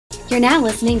You're now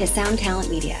listening to Sound Talent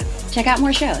Media. Check out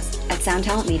more shows at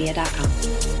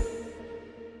soundtalentmedia.com.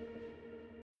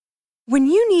 When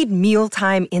you need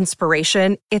mealtime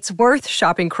inspiration, it's worth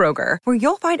shopping Kroger, where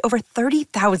you'll find over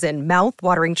 30,000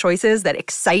 mouth-watering choices that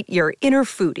excite your inner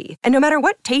foodie. And no matter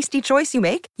what tasty choice you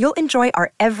make, you'll enjoy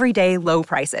our everyday low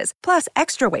prices, plus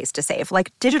extra ways to save,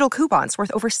 like digital coupons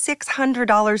worth over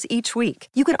 $600 each week.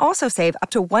 You can also save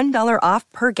up to $1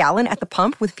 off per gallon at the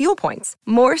pump with fuel points.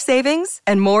 More savings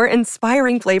and more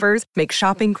inspiring flavors make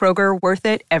shopping Kroger worth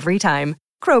it every time.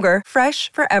 Kroger,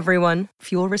 fresh for everyone.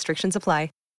 Fuel restrictions apply.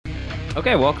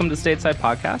 Okay, welcome to Stateside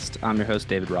Podcast. I'm your host,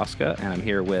 David Roska, and I'm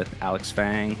here with Alex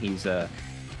Fang. He's a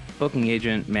booking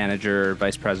agent, manager,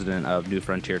 vice president of New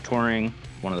Frontier Touring,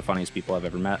 one of the funniest people I've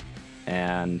ever met,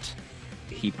 and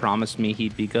he promised me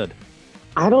he'd be good.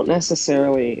 I don't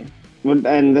necessarily,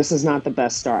 and this is not the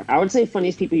best start. I would say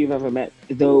funniest people you've ever met,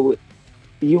 though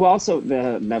you also,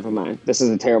 never mind, this is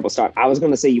a terrible start. I was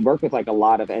going to say you work with like a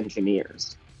lot of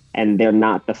engineers, and they're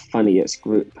not the funniest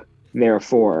group.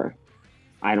 Therefore,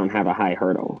 I don't have a high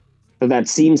hurdle. So that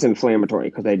seems inflammatory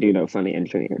because I do know funny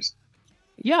engineers.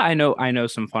 Yeah, I know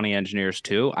some funny engineers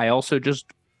too. I also just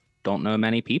don't know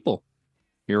many people.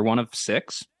 You're one of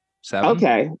 6, 7.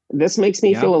 Okay, this makes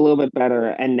me feel a little bit better.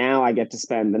 And now I get to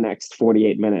spend the next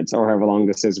 48 minutes or however long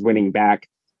this is winning back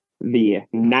the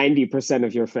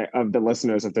 90% of the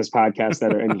listeners of this podcast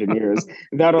that are engineers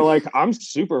that are like, I'm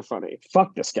super funny.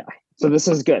 Fuck this guy. So this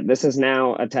is good. This is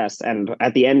now a test. And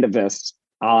at the end of this,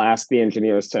 I'll ask the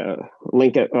engineers to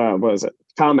link it,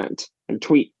 comment and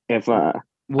tweet if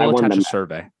we'll attach a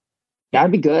survey.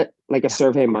 That'd be good, like a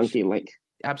Survey Monkey link.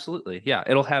 Absolutely, yeah.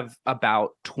 It'll have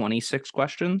about 26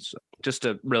 questions, just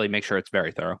to really make sure it's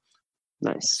very thorough.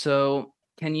 Nice. So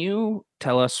can you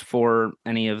tell us, for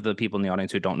any of the people in the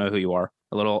audience who don't know who you are,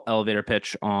 a little elevator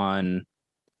pitch on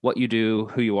what you do,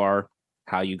 who you are,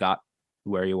 how you got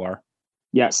where you are?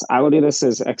 Yes, I will do this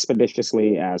as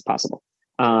expeditiously as possible.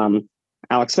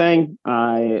 Alex Fang,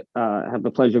 I have the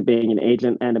pleasure of being an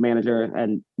agent and a manager,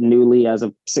 and newly, as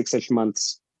of 6-ish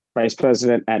months, vice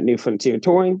president at New Frontier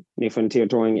Touring. New Frontier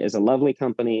Touring is a lovely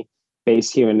company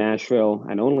based here in Nashville,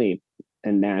 and only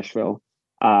in Nashville.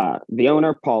 The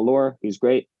owner, Paul Lohr, who's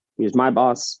great, he was my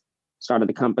boss, started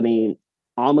the company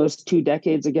almost 2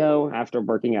 decades ago after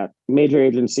working at major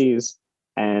agencies,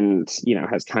 and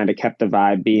has kind of kept the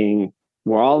vibe being,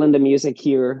 we're all into music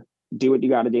here. Do what you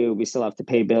got to do. We still have to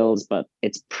pay bills, but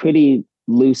it's pretty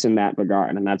loose in that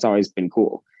regard. And that's always been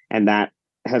cool. And that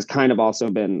has kind of also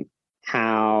been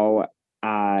how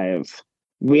I've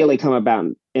really come about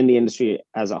in the industry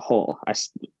as a whole. I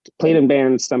played in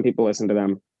bands. Some people listened to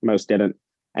them. Most didn't.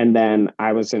 And then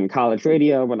I was in college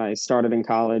radio when I started in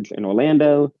college in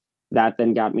Orlando. That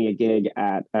then got me a gig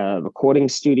at a recording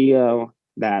studio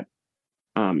that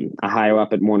a higher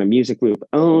up at Warner Music Group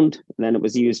owned. And then it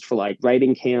was used for like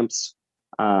writing camps.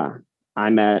 I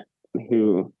met,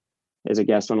 who is a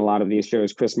guest on a lot of these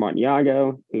shows, Chris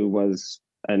Martiniago, who was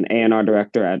an A&R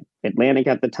director at Atlantic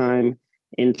at the time,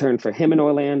 interned for him in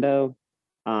Orlando.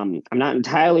 I'm not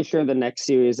entirely sure the next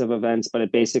series of events, but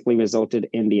it basically resulted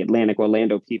in the Atlantic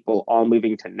Orlando people all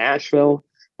moving to Nashville.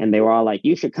 And they were all like,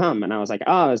 you should come. And I was like,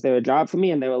 oh, is there a job for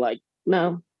me? And they were like,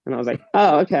 no. And I was like,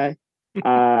 oh, okay.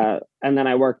 And then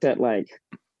I worked at like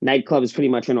nightclubs pretty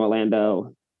much in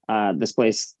Orlando. This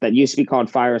place that used to be called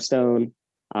Firestone.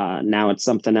 Now it's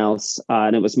something else.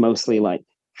 And it was mostly like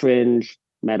fringe,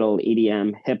 metal,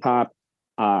 EDM, hip hop.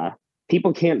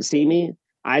 People can't see me.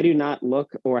 I do not look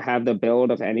or have the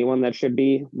build of anyone that should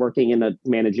be working in a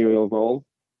managerial role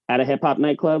at a hip hop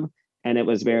nightclub. And it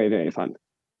was very, very fun.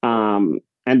 And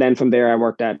then from there, I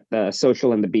worked at the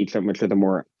Social and the Beacham, which are the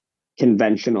more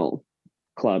conventional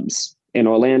clubs in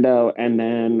Orlando. And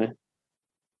then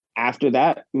after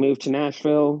that, moved to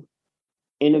Nashville,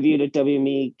 interviewed at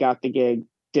WME, got the gig,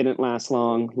 didn't last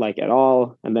long, like at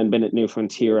all, and then been at New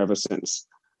Frontier ever since.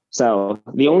 So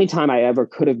the only time I ever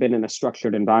could have been in a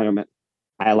structured environment,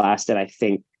 I lasted, I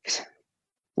think,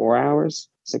 4 hours,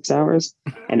 6 hours,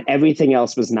 and everything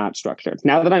else was not structured.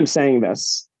 Now that I'm saying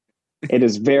this, it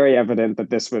is very evident that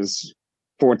this was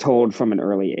foretold from an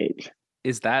early age.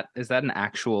 Is that an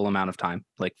actual amount of time,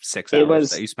 like 6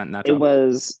 hours that you spent in that job?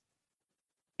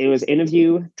 It was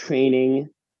interview, training.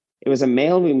 It was a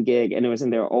mailroom gig, and it was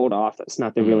in their old office,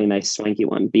 not the really nice swanky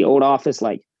one. The old office,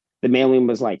 like the mailroom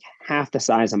was like half the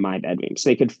size of my bedroom. So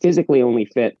they could physically only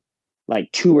fit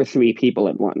like 2 or 3 people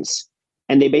at once.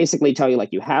 And they basically tell you,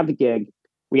 like, you have the gig.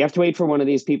 We have to wait for one of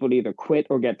these people to either quit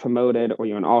or get promoted, or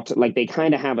you're an alter. Like, they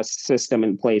kind of have a system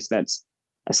in place that's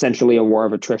essentially a war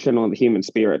of attrition on the human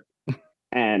spirit.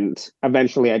 And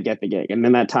eventually I'd get the gig. And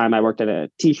then that time I worked at a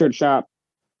t-shirt shop.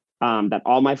 that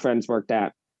all my friends worked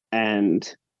at,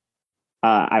 and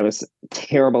I was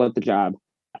terrible at the job.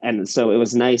 And so it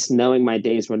was nice knowing my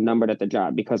days were numbered at the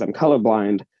job because I'm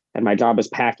colorblind and my job was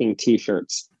packing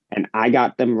t-shirts and I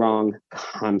got them wrong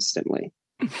constantly.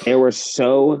 They were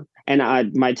so,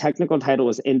 and my technical title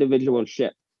was individual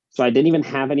ship. So I didn't even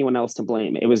have anyone else to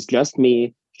blame. It was just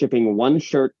me shipping one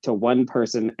shirt to one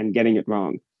person and getting it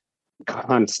wrong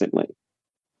constantly.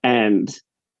 And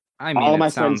I mean, all of my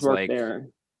it friends sounds worked like there.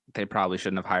 they probably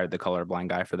shouldn't have hired the colorblind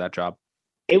guy for that job.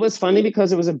 It was funny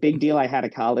because it was a big deal. I had a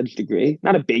college degree,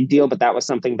 not a big deal, but that was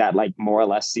something that like more or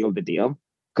less sealed the deal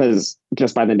because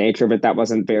just by the nature of it, that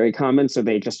wasn't very common. So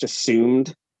they just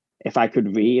assumed if I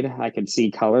could read, I could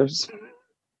see colors.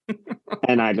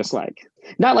 And I just like,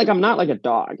 not like I'm not like a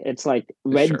dog. It's like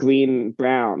red, Sure. green,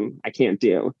 brown, I can't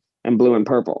do, and blue and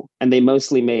purple. And they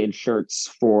mostly made shirts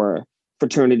for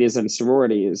fraternities and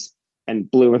sororities,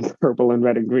 and blue and purple and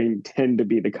red and green tend to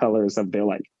be the colors of their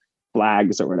like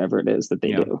flags or whatever it is that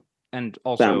they do. And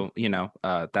also,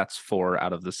 that's 4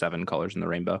 out of the 7 colors in the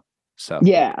rainbow. So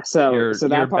yeah, so you're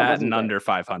that part batting under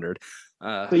 500.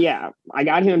 So yeah, I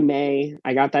got here in May.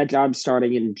 I got that job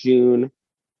starting in June.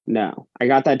 No, I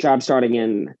got that job starting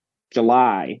in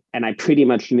July, and I pretty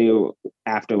much knew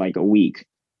after like a week,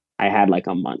 I had like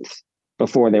a month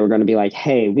before they were going to be like,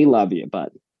 "Hey, we love you,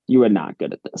 but you are not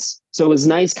good at this." So it was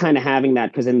nice kind of having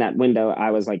that because in that window, I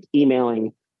was like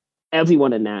emailing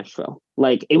everyone in Nashville.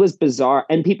 Like it was bizarre,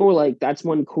 and people were like, "That's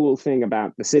one cool thing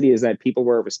about the city is that people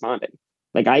were responding."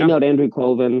 Like I emailed Andrew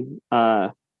Colvin.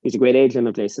 He's a great agent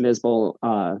of Jason Isbell,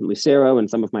 Lucero, and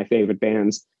some of my favorite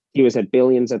bands. He was at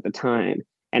Billions at the time.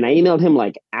 And I emailed him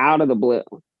like out of the blue.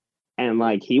 And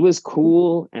like he was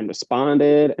cool and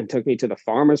responded and took me to the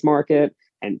farmer's market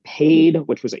and paid,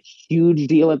 which was a huge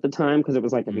deal at the time because it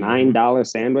was like a $9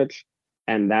 sandwich.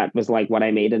 And that was like what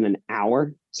I made in an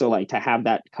hour. So like to have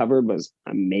that covered was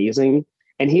amazing.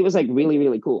 And he was like really,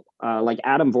 really cool. Like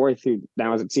Adam Voigt, who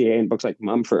now is at CA and books like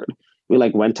Mumford. We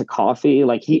like went to coffee.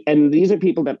 Like and these are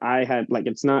people that I had like,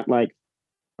 it's not like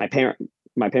my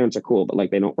parents are cool, but like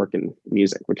they don't work in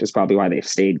music, which is probably why they've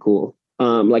stayed cool.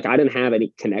 Like I didn't have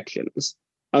any connections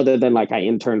other than like I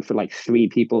interned for like 3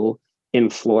 people in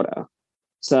Florida.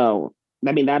 So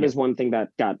I mean that is one thing that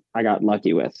I got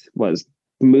lucky with was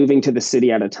moving to the city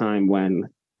at a time when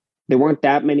there weren't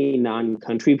that many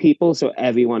non-country people. So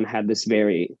everyone had this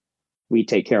very we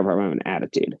take care of our own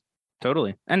attitude.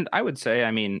 Totally. And I would say, I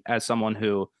mean, as someone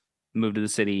who moved to the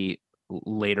city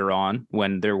later on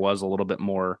when there was a little bit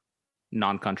more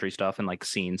non-country stuff and like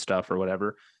scene stuff or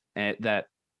whatever, that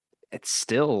it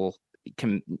still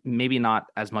can, maybe not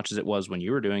as much as it was when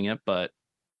you were doing it, but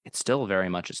it still very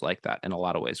much is like that in a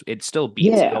lot of ways. It still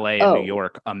beats LA and New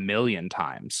York a million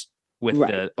times with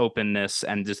the openness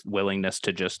and just willingness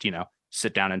to just,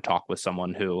 sit down and talk with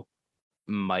someone who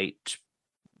might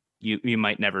you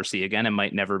might never see again and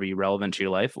might never be relevant to your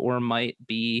life, or might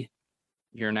be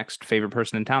your next favorite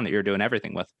person in town that you're doing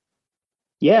everything with.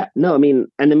 Yeah, no, I mean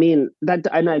that,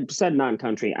 and I said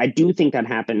non-country. I do think that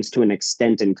happens to an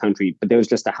extent in country, but there's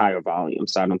just a higher volume,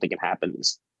 so I don't think it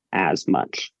happens as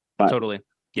much. But totally,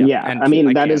 yeah. And I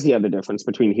mean that is the other difference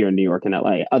between here in New York and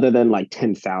LA, other than like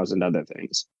 10,000 other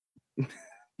things.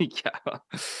 Yeah.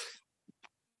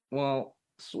 Well,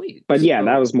 sweet. But yeah,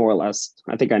 that was more or less.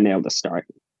 I think I nailed the start.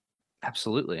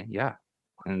 Absolutely, yeah.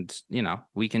 And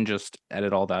we can just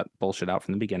edit all that bullshit out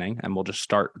from the beginning, and we'll just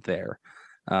start there.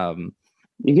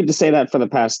 You could just say that for the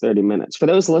past 30 minutes. For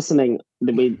those listening,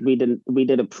 we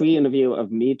did a pre-interview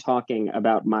of me talking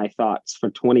about my thoughts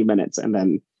for 20 minutes, and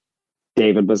then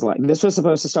David was like, "This was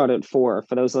supposed to start at 4."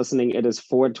 For those listening, it is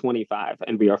 4:25,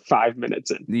 and we are 5 minutes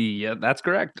in. Yeah, that's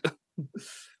correct.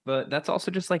 But that's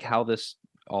also just like how this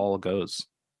all goes.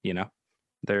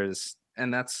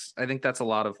 I think that's a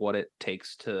lot of what it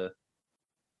takes to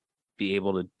be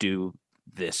able to do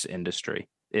this industry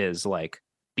is like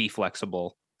be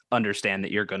flexible. Understand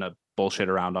that you're going to bullshit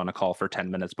around on a call for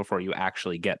 10 minutes before you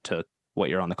actually get to what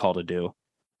you're on the call to do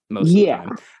most of the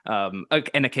time.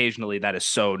 And occasionally that is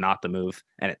so not the move,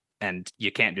 and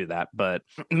you can't do that. But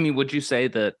I mean, would you say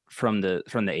that from the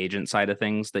agent side of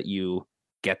things that you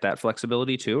get that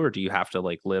flexibility too, or do you have to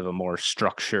like live a more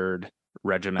structured,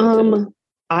 regimented?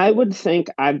 I would think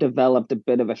I've developed a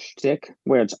bit of a shtick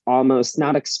where it's almost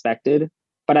not expected.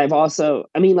 But I've also,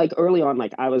 I mean, like early on,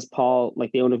 like I was Paul,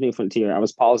 like the owner of New Frontier, I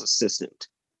was Paul's assistant.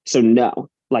 So no,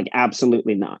 like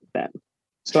absolutely not then.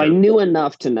 So sure. I knew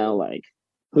enough to know like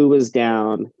who was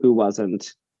down, who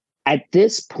wasn't. At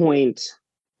this point,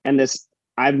 and this,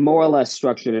 I've more or less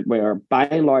structured it where by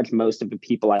and large, most of the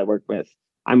people I work with,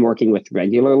 I'm working with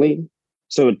regularly.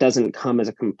 So it doesn't come as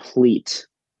a complete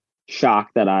shock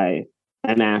that I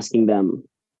and asking them.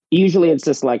 Usually it's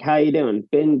just like, how you doing?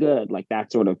 Been good, like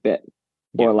that sort of bit.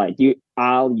 Yeah. Or like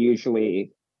I'll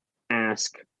usually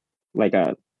ask like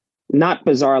a not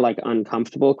bizarre, like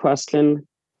uncomfortable question,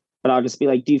 but I'll just be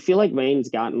like, do you feel like rain's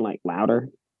gotten like louder?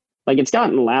 Like it's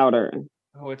gotten louder.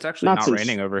 Oh, it's actually Not not since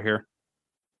raining over here.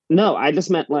 No, I just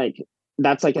meant like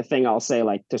that's like a thing I'll say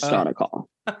like to start a call.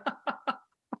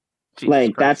 Jesus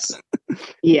Like Christ.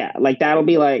 yeah, like that'll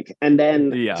be like, and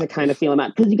then Yeah. to kind of feel them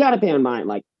out, because you got to bear in mind,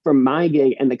 like for my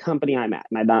gig and the company I'm at,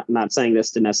 and I'm not saying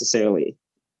this to necessarily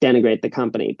denigrate the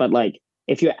company, but like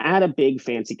if you're at a big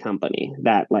fancy company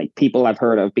that like people have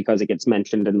heard of because it gets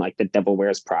mentioned in like The Devil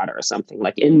Wears Prada or something,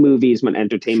 like in movies when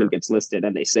entertainment Sure. gets listed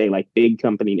and they say like big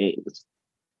company names,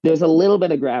 there's a little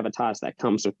bit of gravitas that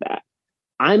comes with that.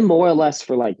 I'm more or less,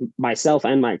 for like myself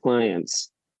and my clients,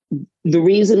 the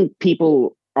reason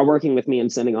people are working with me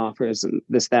and sending offers and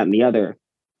this, that, and the other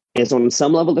is on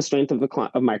some level the strength of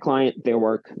of my client, their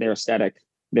work, their aesthetic,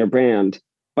 their brand,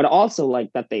 but also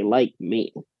like that they like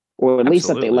me, or at least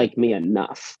that they Absolutely. like me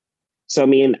enough. So I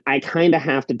mean, I kind of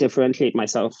have to differentiate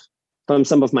myself from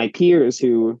some of my peers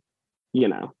who, you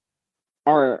know,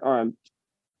 are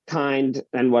kind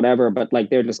and whatever, but like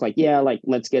they're just like, yeah, like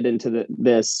let's get into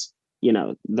this.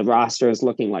 The roster is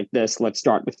looking like this. Let's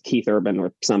start with Keith Urban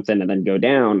or something and then go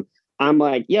down. I'm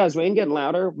like, yeah, is rain getting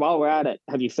louder? While we're at it,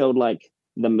 have you filled like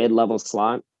the mid-level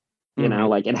slot?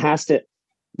 Like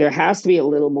there has to be a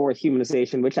little more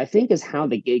humanization, which I think is how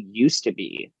the gig used to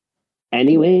be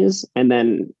anyways. And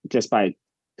then just by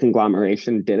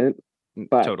conglomeration didn't.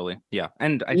 But Totally. Yeah.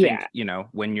 And I think, yeah,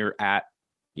 when you're at,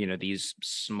 these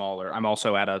smaller, I'm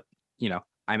also at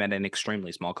I'm at an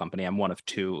extremely small company. I'm one of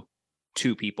two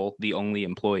people, the only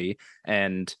employee.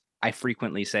 And I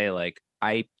frequently say, like,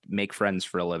 I make friends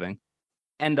for a living,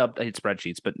 end up hit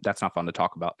spreadsheets, but that's not fun to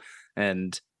talk about.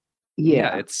 And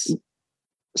yeah, yeah. it's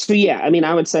So yeah, I mean,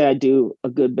 I would say I do a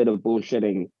good bit of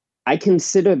bullshitting. I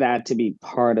consider that to be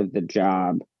part of the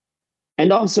job.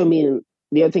 And also, I mean,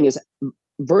 the other thing is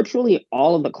virtually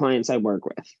all of the clients I work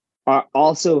with are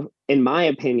also, in my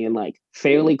opinion, like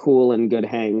fairly cool and good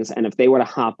hangs. And if they were to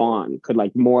hop on, could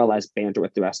like more or less banter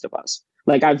with the rest of us.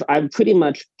 Like I've pretty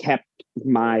much kept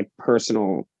my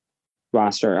personal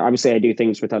roster. Obviously, I do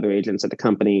things with other agents at the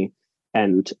company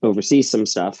and oversee some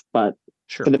stuff, but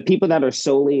sure. for the people that are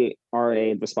solely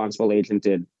RA responsible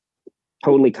agented,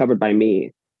 totally covered by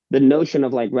me, the notion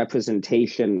of like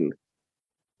representation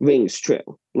rings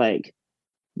true. Like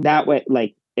that way,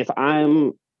 like if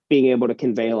I'm being able to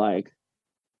convey like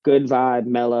good vibe,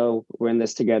 mellow, we're in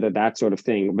this together, that sort of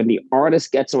thing. When the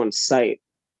artist gets on site,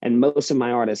 and most of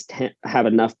my artists have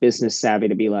enough business savvy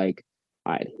to be like,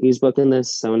 all right, he's booking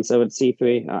this, so and so at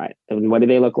C3. All right, and what do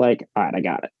they look like? All right, I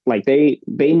got it. Like they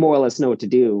more or less know what to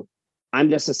do.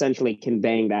 I'm just essentially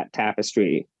conveying that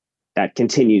tapestry that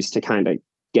continues to kind of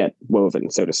get woven,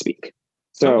 so to speak.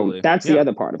 So Totally. that's the Yeah,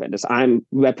 other part of it, is I'm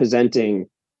representing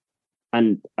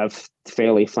a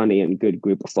fairly funny and good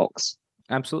group of folks.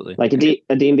 absolutely. Like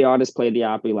Adeem the artist played the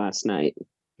Opry last night,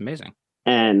 Amazing.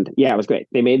 and yeah, it was great.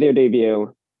 They made their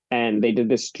debut, and they did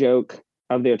this joke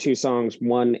of their two songs,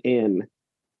 one in,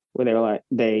 where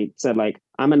they said like,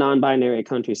 I'm a non-binary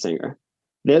country singer.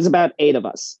 There's about 8 of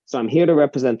us, so I'm here to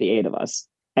represent the 8 of us.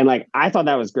 And like, I thought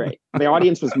that was great. The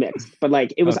audience was mixed, but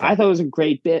like, it was. Okay. I thought it was a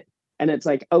great bit. And it's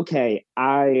like, okay,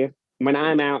 when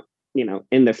I'm out,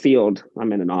 in the field,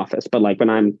 I'm in an office, but like when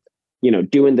I'm,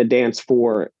 doing the dance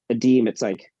for Adeem, it's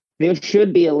like there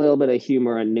should be a little bit of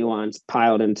humor and nuance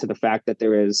piled into the fact that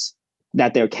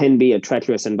there can be a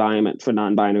treacherous environment for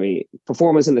non-binary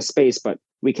performers in the space, but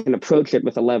we can approach it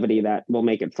with a levity that will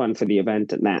make it fun for the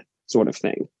event and that sort of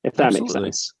thing, if that Absolutely.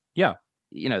 makes sense. Yeah.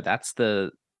 That's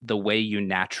the way you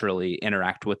naturally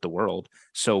interact with the world.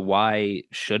 So why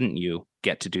shouldn't you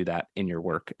get to do that in your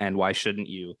work? And why shouldn't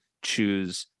you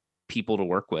choose people to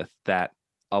work with that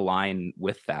align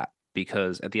with that?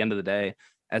 Because at the end of the day,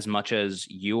 as much as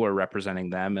you are representing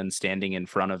them and standing in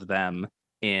front of them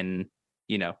in,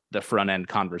 the front end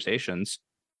conversations,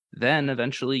 then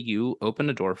eventually you open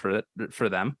a door for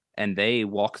them and they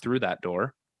walk through that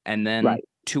door. And then Right.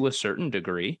 to a certain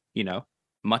degree,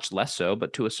 much less so,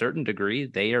 but to a certain degree,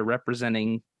 they are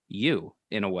representing you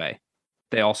in a way.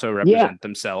 They also represent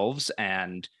themselves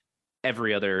and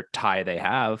every other tie they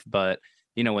have. But,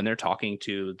 when they're talking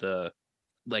to the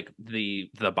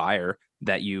buyer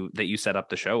that you set up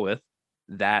the show with,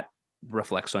 that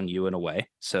reflects on you in a way.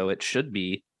 So it should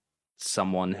be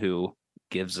someone who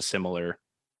gives a similar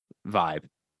vibe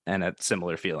and a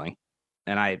similar feeling.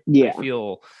 And I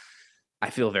feel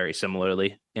very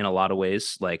similarly in a lot of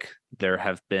ways. Like there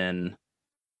have been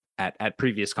at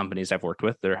previous companies I've worked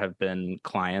with, there have been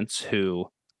clients who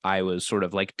I was sort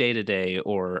of like day-to-day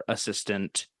or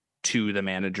assistant to the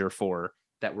manager for,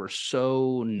 that were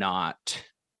so not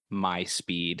my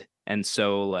speed. And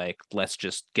so like, let's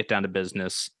just get down to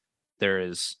business. There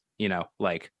is,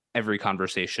 like every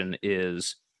conversation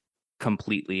is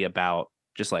completely about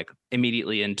just like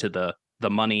immediately into the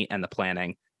money and the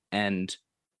planning. And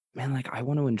man, like I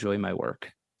want to enjoy my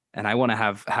work and I want to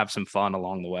have some fun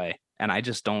along the way. And I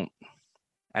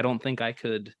don't think I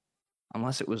could,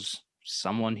 unless it was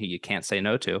someone who you can't say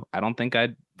no to. I don't think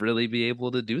I'd really be able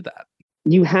to do that.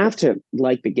 You have to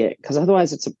like the gig, because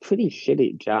otherwise it's a pretty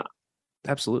shitty job.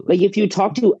 Absolutely. Like if you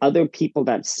talk to other people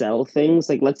that sell things,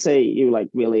 like let's say you like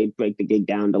really break the gig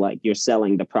down to like you're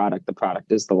selling the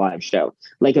product is the live show.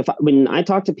 Like when I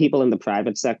talk to people in the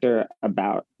private sector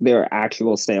about their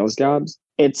actual sales jobs,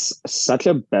 it's such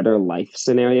a better life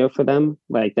scenario for them.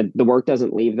 Like the work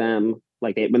doesn't leave them.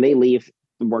 Like when they leave,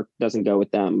 the work doesn't go with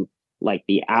them. Like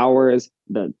the hours,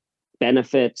 the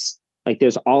benefits, like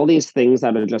there's all these things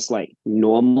that are just like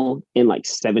normal in like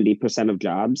 70% of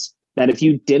jobs, that if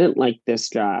you didn't like this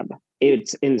job,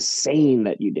 it's insane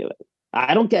that you do it.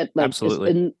 I don't get like,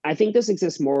 and I think this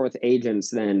exists more with agents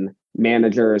than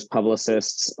managers,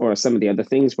 publicists, or some of the other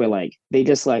things where like they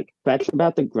just like fetch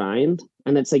about the grind.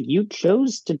 And it's like, you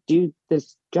chose to do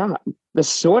this job. The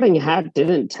sorting hat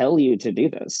didn't tell you to do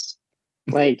this.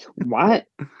 Like, what?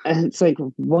 And it's like,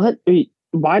 what?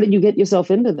 Why did you get yourself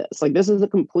into this? Like, this is a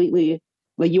completely,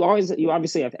 like, you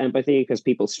obviously have empathy because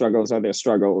people's struggles are their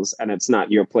struggles, and it's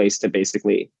not your place to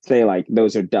basically say like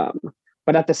those are dumb.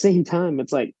 But at the same time,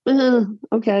 it's like,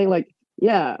 okay, like,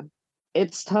 yeah,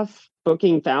 it's tough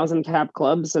booking 1,000 cap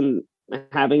clubs and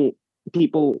having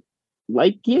people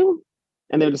like you,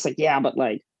 and they're just like, yeah, but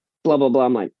like, blah blah blah.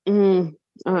 I'm like, all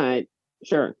right,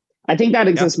 sure. I think that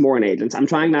exists more in agents. I'm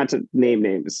trying not to name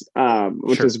names,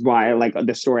 which is why like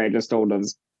the story I just told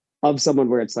of someone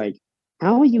where it's like,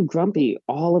 how are you grumpy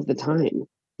all of the time?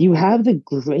 You have the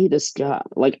greatest job.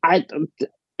 Like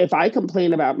if I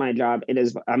complain about my job,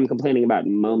 I'm complaining about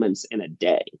moments in a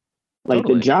day. Like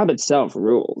the job itself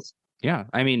rules. Yeah,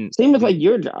 I mean, same with like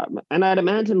your job. And I'd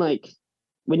imagine like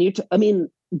when you,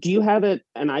 do you have it?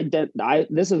 And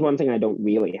this is one thing I don't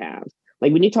really have.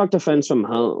 Like when you talk to friends from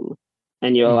home,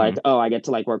 and you're like, oh, I get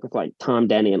to like work with like Tom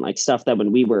Denny and like stuff that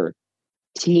when we were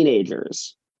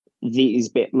teenagers,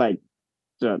 like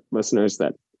the listeners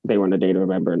that they weren't a day to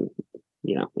remember, and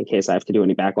in case I have to do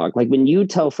any backlog. Like when you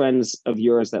tell friends of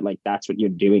yours that like that's what you're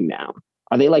doing now,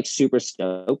 are they like super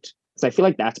stoked? Because I feel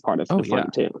like that's part of the fun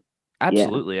too.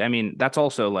 Absolutely. Yeah. I mean, that's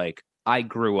also like I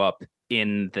grew up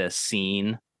in the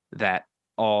scene that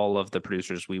all of the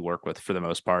producers we work with for the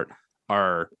most part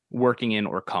are working in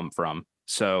or come from.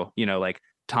 So, like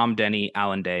Tom Denny,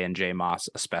 Alan Day, and Jay Moss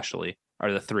especially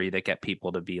are the three that get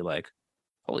people to be like,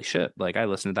 holy shit, like I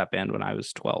listened to that band when I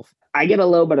was 12. I get a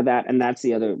little bit of that. And that's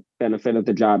the other benefit of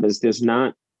the job is there's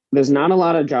not a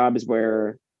lot of jobs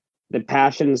where the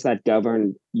passions that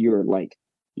govern your like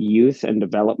youth and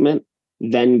development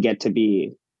then get to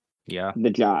be the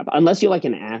job, unless you're like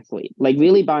an athlete. Like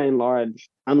really by and large,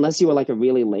 unless you were like a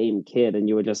really lame kid and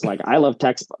you were just like, I love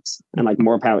textbooks, and like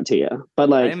more power to you. But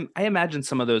like I imagine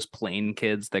some of those plain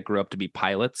kids that grew up to be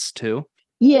pilots too.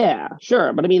 Yeah,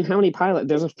 sure. But I mean, how many pilots?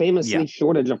 There's a famously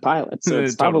shortage of pilots, so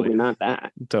it's probably not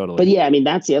that. Totally. But yeah, I mean,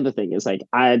 that's the other thing is like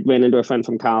I ran into a friend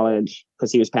from college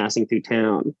because he was passing through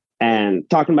town and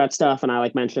talking about stuff, and I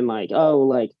like mentioned like, oh,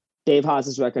 like Dave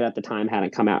Haas's record at the time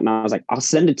hadn't come out, and I was like, I'll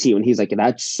send it to you, and he's like,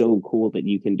 that's so cool that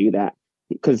you can do that,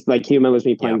 because like he remembers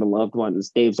me playing The Loved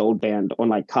Ones, Dave's old band, on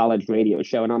like college radio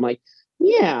show, and I'm like,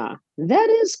 yeah, that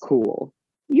is cool.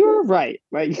 You're right.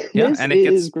 Like and it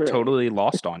gets totally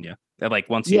lost on you. Like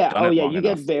once you've done it long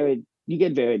enough. You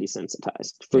get very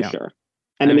desensitized for sure.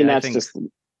 And I mean that's just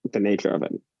the nature of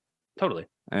it. Totally.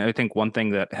 And I think one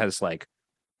thing that has like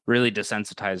really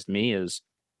desensitized me is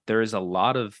there is a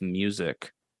lot of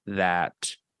music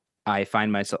that I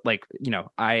find myself like,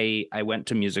 I went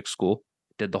to music school,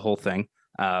 did the whole thing.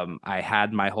 I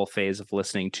had my whole phase of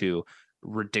listening to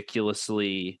ridiculous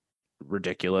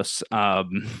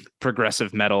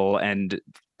progressive metal and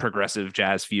progressive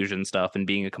jazz fusion stuff and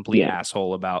being a complete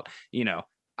asshole about,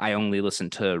 I only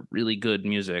listen to really good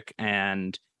music.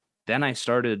 And then I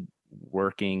started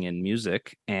working in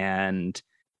music, and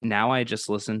now I just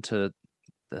listen to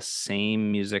the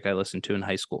same music I listened to in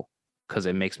high school because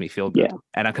it makes me feel good.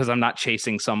 And because I'm not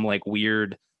chasing some like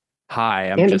weird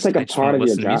high, it's like a part of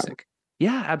your job. Music.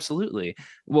 Yeah, absolutely.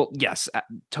 Well, yes,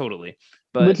 totally.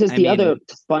 But which is the other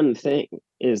fun thing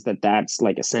is that that's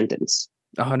like a sentence.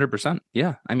 100%.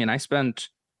 Yeah. I mean, I spent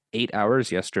 8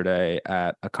 hours yesterday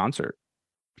at a concert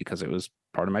because it was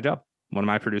part of my job. One of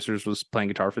my producers was playing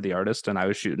guitar for the artist, and I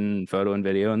was shooting photo and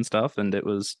video and stuff, and it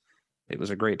was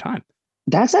a great time.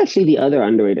 That's actually the other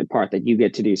underrated part that you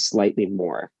get to do slightly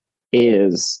more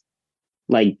is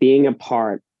like being a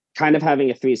part, kind of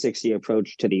having a 360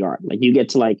 approach to the art. Like you get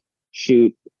to like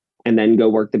shoot and then go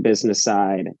work the business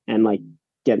side and like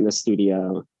get in the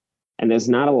studio. And there's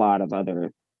not a lot of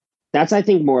other, that's I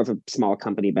think more of a small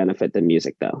company benefit than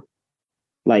music though.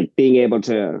 Like being able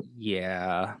to,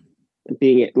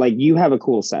 being like you have a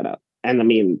cool setup. And I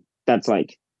mean, that's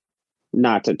like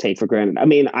not to take for granted. I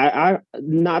mean, I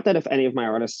not that if any of my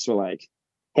artists were like,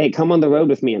 hey, come on the road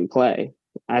with me and play,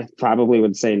 I probably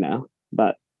would say no.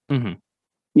 But you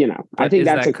know, but I think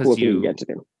that's a cool thing you get to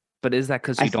do. But is that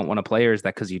because you don't want to play, or is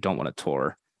that because you don't want to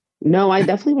tour? No, I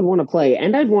definitely would want to play,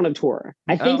 and I'd want to tour.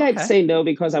 I think I'd say no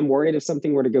because I'm worried if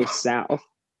something were to go south.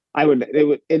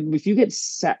 If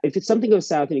something goes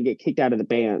south and you get kicked out of the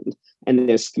band and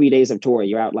there's 3 days of tour,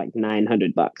 you're out like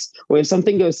 $900. Or if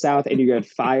something goes south and you get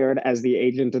fired as the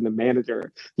agent and the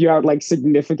manager, you're out like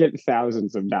significant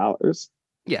thousands of dollars.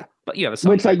 Yeah, but you have a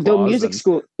which like though music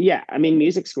school, yeah, I mean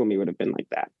music school me would have been like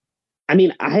that. I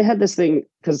mean, I had this thing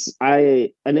because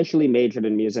I initially majored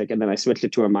in music and then I switched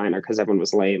it to a minor because everyone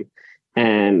was lame,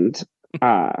 and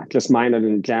just minored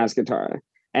in jazz guitar.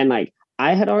 And like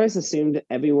I had always assumed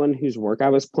everyone whose work I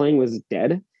was playing was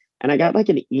dead. And I got like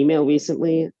an email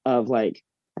recently of like,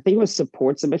 I think it was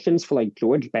support submissions for like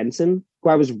George Benson, who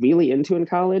I was really into in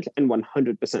college and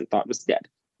 100% thought was dead.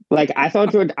 Like I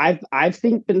thought I've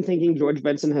been thinking George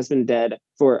Benson has been dead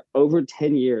for over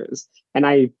 10 years. And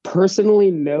I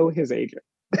personally know his agent.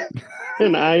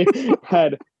 And I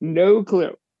had no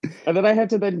clue. And then I had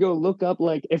to then go look up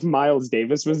like if Miles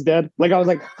Davis was dead. Like I was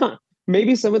like,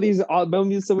 maybe some of these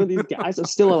guys are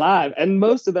still alive, and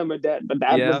most of them are dead. But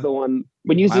that was the one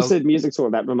when you just said music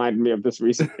store that reminded me of this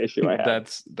recent issue I had.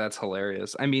 That's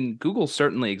hilarious. I mean, Google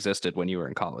certainly existed when you were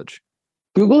in college.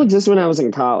 Google existed when I was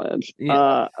in college,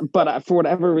 but for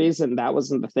whatever reason, that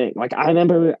wasn't the thing. Like I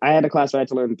remember I had a class where I had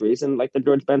to learn Reason, like the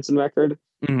George Benson record,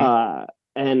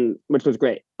 and which was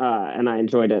great, and I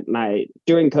enjoyed it. And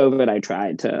during COVID, I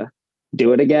tried to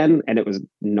do it again, and it was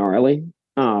gnarly.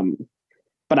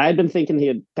 But I had been thinking he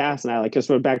had passed, and I like just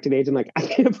went back to the agent, like, I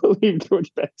can't believe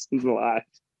George Benson's alive.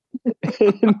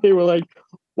 And they were like,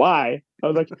 why? I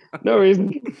was like, no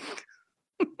reason.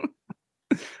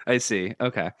 I see.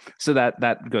 Okay. So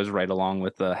that goes right along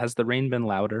with has the rain been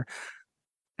louder?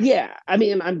 Yeah. I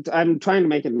mean, I'm trying to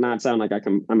make it not sound like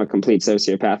I'm a complete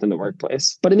sociopath in the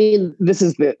workplace. But I mean, this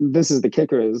is the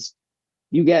kicker is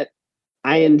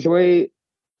I enjoy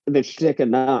the shtick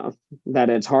enough that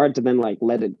it's hard to then like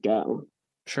let it go.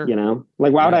 Sure. You know,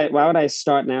 like why would I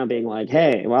start now being like,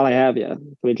 hey, while I have you,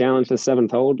 can we challenge the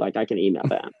seventh hold? Like I can email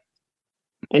that.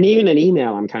 And even an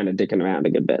email, I'm kind of dicking around a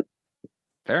good bit.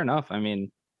 Fair enough. I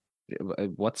mean,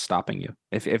 what's stopping you?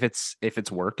 If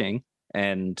it's working,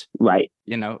 and right,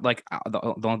 you know, like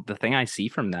the thing I see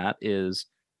from that is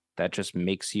that just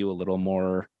makes you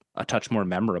a touch more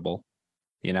memorable,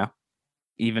 you know,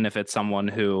 even if it's someone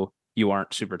who you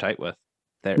aren't super tight with.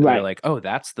 They're like, oh,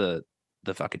 that's the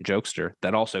fucking jokester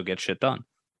that also gets shit done.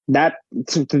 That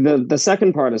the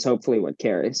second part is hopefully what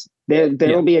carries.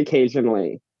 There'll be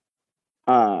occasionally,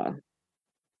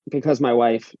 because my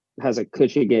wife has a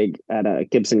cushy gig at a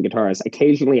Gibson Guitars.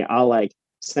 Occasionally, I'll like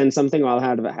send something. I'll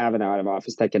have an out of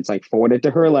office that gets like forwarded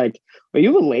to her. Like, are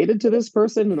you related to this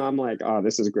person? And I'm like, oh,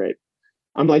 this is great.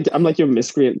 I'm like your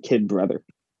miscreant kid brother.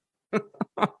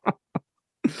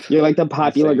 You're like the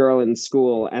popular girl in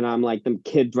school, and I'm like the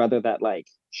kid brother that like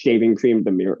shaving cream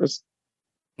the mirrors.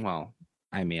 Well,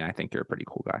 I mean, I think you're a pretty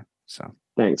cool guy. So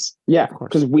thanks. Yeah,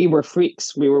 because we were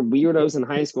freaks. We were weirdos in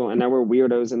high school, and now we're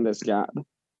weirdos in this job.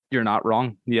 You're not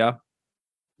wrong. Yeah.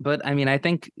 But I mean, I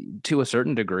think to a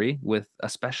certain degree,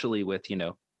 especially with, you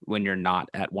know, when you're not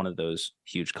at one of those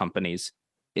huge companies,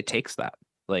 it takes that.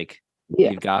 Like,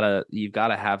 you've gotta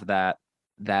have that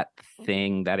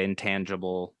thing, that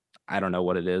intangible. I don't know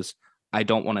what it is. I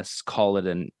don't want to call it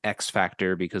an X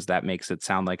factor because that makes it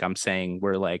sound like I'm saying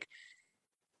we're like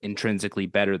intrinsically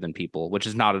better than people, which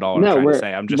is not at all what I'm trying to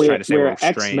say. I'm just trying to say we're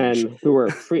strange. X-Men who are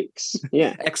freaks.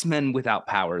 Yeah. X-Men without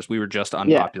powers. We were just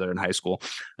unpopular in high school.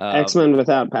 X-Men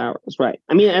without powers. Right.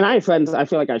 I mean, and I have friends, I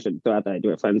feel like I should throw out that I do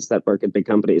have friends that work at big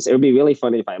companies. It would be really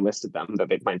funny if I listed them, that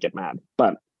they might get mad.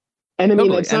 And I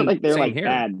mean, it's not like they're like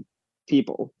bad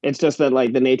people. It's just that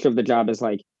like the nature of the job is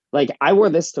like I wore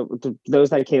this to those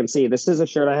that can't see. This is a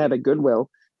shirt I had at Goodwill.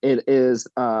 It is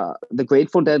the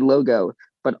Grateful Dead logo,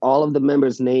 but all of the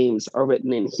members' names are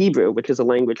written in Hebrew, which is a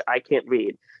language I can't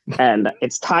read. And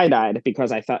it's tie-dyed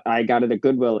because I thought I got it at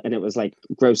Goodwill and it was like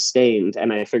gross stained.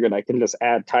 And I figured I can just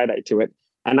add tie-dye to it.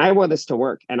 And I wore this to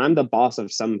work, and I'm the boss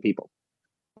of some people.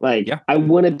 Like, Yeah. I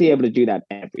wouldn't be able to do that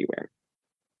everywhere.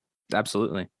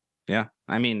 Absolutely. Yeah.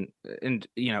 I mean, and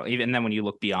even then when you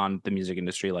look beyond the music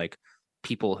industry, like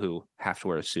people who have to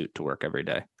wear a suit to work every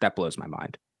day, that blows my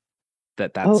mind.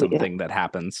 That's something that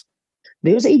happens.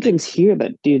 There's agents here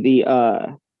that do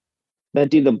the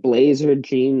blazer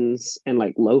jeans and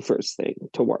like loafers thing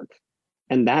to work.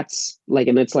 And that's like,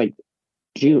 and it's like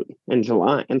June and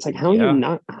July. And it's like, how are you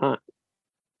not hot?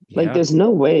 Like, there's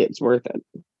no way it's worth it.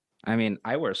 I mean,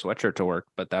 I wear a sweatshirt to work,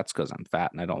 but that's because I'm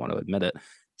fat and I don't want to admit it.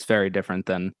 It's very different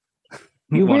than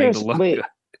wanting to look good.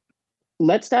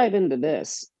 Let's dive into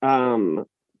this.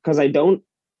 Because I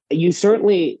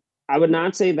would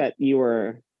not say that I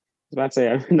would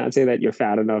not say that you're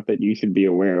fat enough that you should be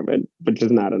aware of it, which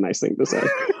is not a nice thing to say.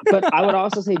 But I would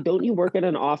also say, don't you work at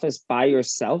an office by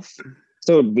yourself?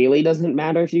 So it really doesn't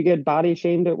matter if you get body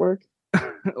shamed at work?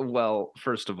 Well,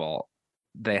 first of all,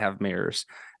 they have mirrors,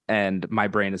 and my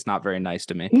brain is not very nice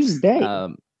to me. Who's they?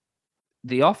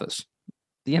 The Office.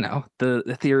 The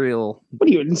ethereal. What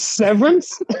are you, in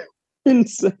Severance?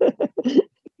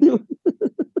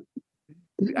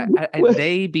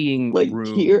 They being like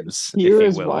rooms, here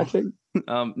is watching.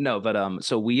 No, but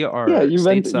so we are. Yeah, you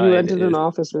rented an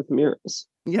office with mirrors.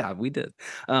 Yeah, we did.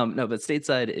 No, but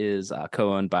Stateside is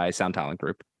co-owned by Sound Talent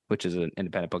Group, which is an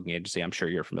independent booking agency. I'm sure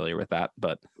you're familiar with that,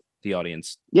 but the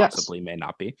audience possibly may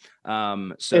not be.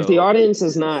 So if the audience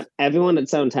is not, everyone at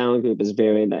Sound Talent Group is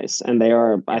very nice, and they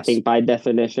are, I think, by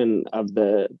definition of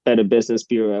the Better Business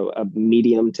Bureau, a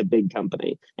medium to big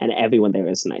company, and everyone there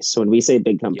is nice. So when we say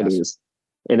big companies,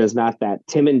 it is not that.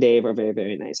 Tim and Dave are very,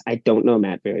 very nice. I don't know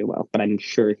Matt very well, but I'm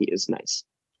sure he is nice.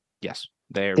 Yes,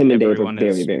 they are. Tim and Dave are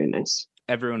very, very nice.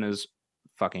 Everyone is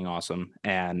fucking awesome.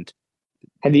 And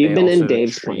have you been in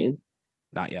Dave's plane?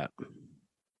 Not yet.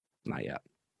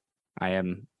 I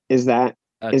am. Is that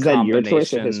your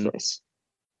choice or his choice?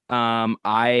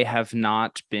 I have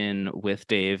not been with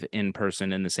Dave in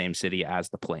person in the same city as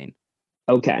the plane.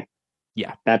 Okay.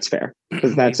 Yeah, that's fair,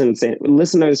 because that's insane.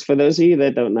 Listeners, for those of you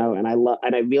that don't know, and I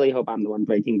really hope I'm the one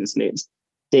breaking this news.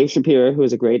 Dave Shapiro, who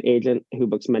is a great agent who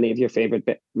books many of your favorite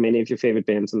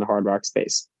bands in the hard rock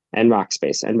space and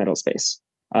metal space,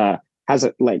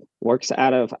 works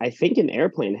out of, I think, an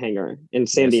airplane hangar in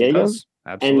San Diego,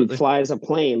 and flies a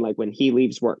plane like when he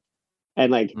leaves work.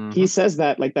 And he says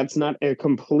that that's not a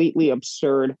completely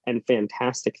absurd and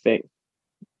fantastic thing.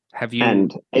 Have you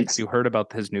heard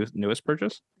about his newest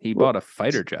purchase? He bought a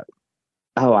fighter jet.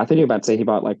 Oh, I thought you were about to say he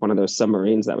bought one of those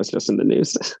submarines that was just in the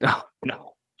news. Oh,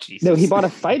 no. Jesus. No, he bought a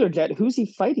fighter jet. Who's he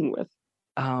fighting with?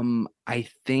 I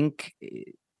think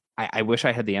I wish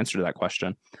I had the answer to that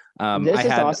question. I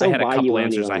had a couple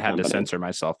answers I had to censor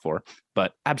myself for,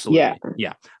 but absolutely.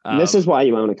 Yeah. This is why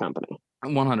you own a company.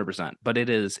 100%. But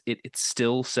it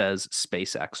still says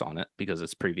SpaceX on it because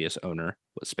its previous owner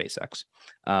was SpaceX.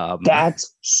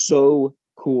 That's so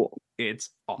cool.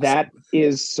 It's awesome. That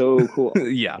is so cool.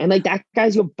 Yeah. And that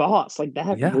guy's your boss.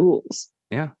 That rules.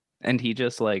 Yeah. And he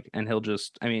just I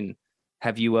mean,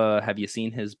 have you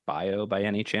seen his bio by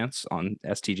any chance on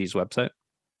STG's website?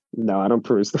 No, I don't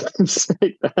peruse the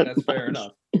website. That's fair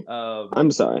enough.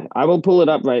 I'm sorry. I will pull it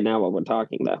up right now while we're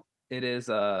talking, though. It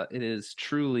is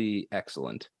truly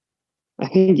excellent. I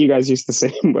think you guys used the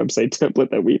same website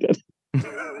template that we did.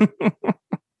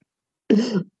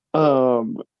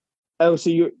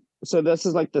 So this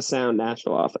is the Sound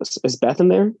Nashville office. Is Beth in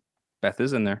there? Beth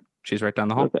is in there. She's right down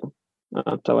the hall. Okay.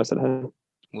 Tell her I said hi.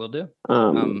 Will do.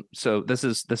 So this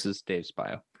is Dave's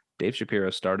bio. Dave Shapiro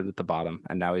started at the bottom,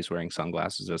 and now he's wearing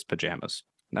sunglasses as pajamas.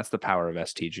 And that's the power of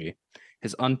STG.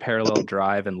 His unparalleled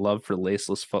drive and love for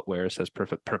laceless footwears has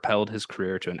propelled his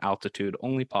career to an altitude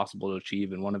only possible to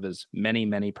achieve in one of his many,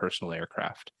 many personal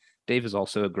aircraft. Dave is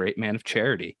also a great man of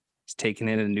charity. He's taken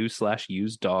in a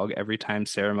new/used dog every time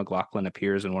Sarah McLachlan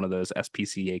appears in one of those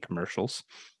SPCA commercials.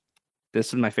 This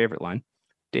is my favorite line.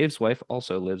 Dave's wife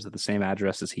also lives at the same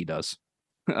address as he does.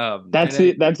 That's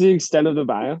the extent of the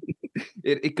bio.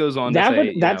 It goes on to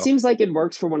say, that seems like it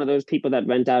works for one of those people that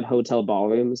rent out hotel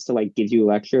ballrooms to give you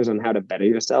lectures on how to better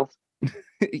yourself.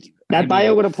 That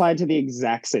bio would apply to the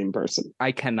exact same person.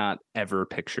 I cannot ever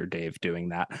picture Dave doing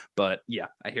that, but yeah,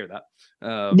 I hear that.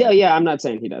 I'm not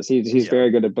saying he does. He's very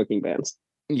good at booking bands.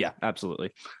 Yeah,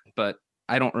 absolutely. But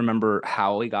I don't remember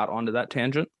how he got onto that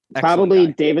tangent. Probably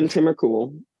Dave and Tim are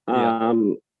cool. Yeah.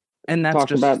 And that's talk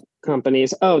about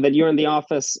companies. Oh, that you're in the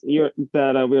office. We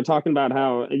were talking about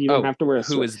how you don't have to wear a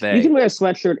sweatshirt. Who is they? You can wear a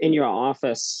sweatshirt in your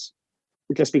office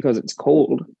just because it's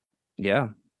cold. Yeah.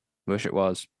 Wish it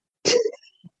was.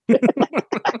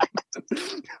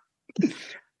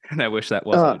 And I wish that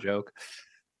wasn't a joke.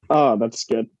 Oh, that's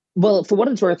good. Well, for what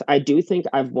it's worth, I do think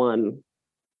I've won,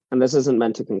 and this isn't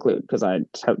meant to conclude because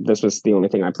this was the only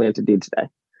thing I planned to do today.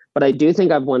 But I do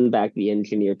think I've won back the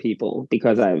engineer people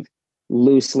because I've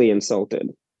loosely insulted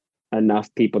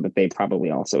enough people that they probably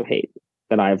also hate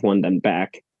that I've won them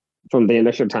back from the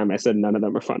initial time I said none of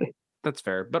them are funny. That's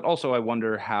fair. But also, I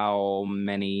wonder how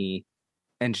many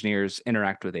engineers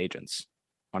interact with agents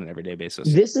on an everyday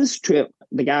basis. This is true.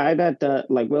 The guy that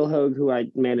like Will Hogue, who I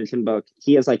manage and book,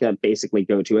 he is like a basically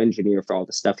go-to engineer for all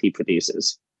the stuff he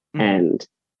produces. Mm-hmm. And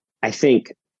I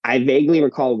think I vaguely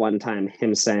recall one time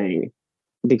him saying,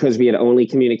 because we had only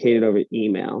communicated over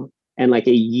email, and like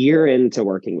a year into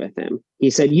working with him, he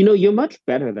said, you're much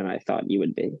better than I thought you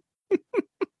would be.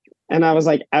 And I was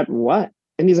like, at what?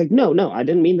 And he's like, no, I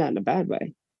didn't mean that in a bad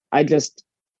way. I just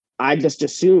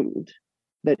assumed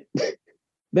that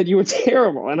that you were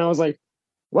terrible. And I was like,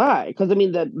 why? Because I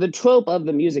mean, the trope of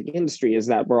the music industry is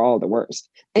that we're all the worst.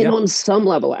 And on some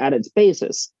level, at its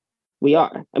basis, we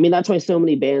are. I mean, that's why so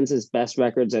many bands' best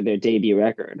records are their debut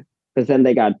record, because then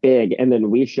they got big and then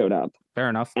we showed up. Fair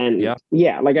enough. And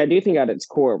like I do think at its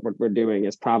core, what we're doing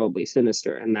is probably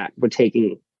sinister, and that we're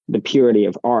taking the purity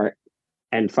of art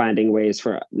and finding ways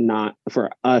for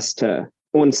us to,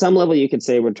 on some level, you could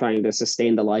say we're trying to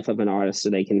sustain the life of an artist so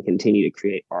they can continue to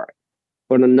create art.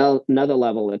 But on another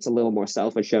level, it's a little more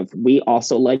selfish of, we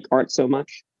also like art so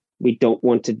much, we don't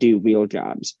want to do real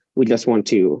jobs. We just want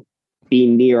to be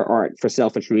near art for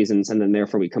selfish reasons, and then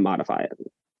therefore we commodify it.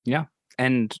 Yeah.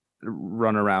 And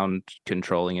run around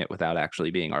controlling it without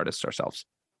actually being artists ourselves.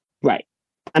 Right.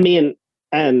 I mean,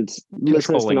 and listeners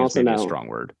can controlling is also maybe know a strong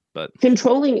word, but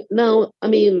controlling. No, I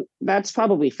mean, that's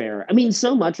probably fair. I mean,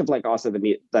 so much of like also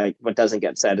like what doesn't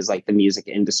get said is like the music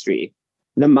industry,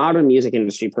 the modern music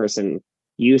industry person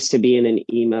used to be in an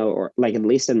emo, or like at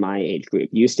least in my age group,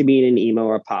 used to be in an emo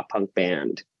or pop punk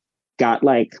band, got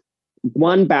like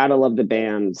one battle of the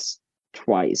bands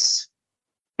twice,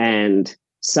 and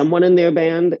someone in their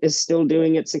band is still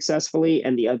doing it successfully,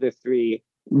 and the other three,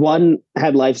 one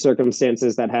had life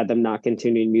circumstances that had them not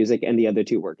continuing music, and the other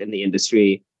two work in the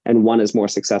industry, and one is more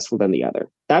successful than the other.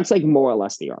 That's like more or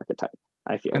less the archetype,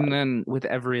 I feel. And then with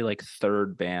every like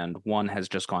third band, one has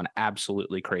just gone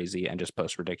absolutely crazy and just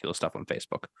posts ridiculous stuff on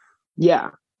Facebook.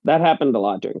 Yeah, that happened a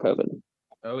lot during COVID.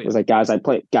 Oh yeah. It was like guys I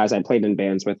played in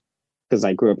bands with, because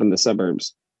I grew up in the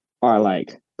suburbs, are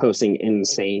like posting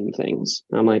insane things.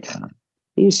 I'm like,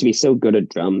 you used to be so good at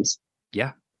drums.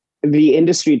 Yeah. The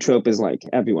industry trope is like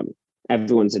everyone's a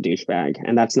douchebag,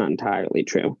 and that's not entirely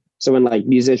true. So when like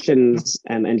musicians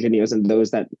and engineers and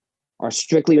those that are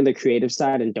strictly on the creative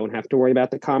side and don't have to worry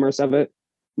about the commerce of it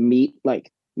meet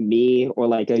like me or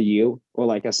like a you or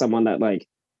like a someone that like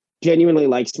genuinely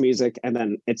likes music, and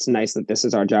then it's nice that this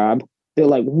is our job, they're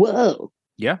like, whoa,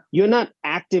 yeah, you're not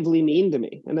actively mean to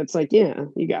me. And it's like, yeah,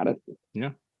 you got it.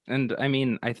 Yeah. And I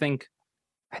mean, I think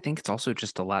it's also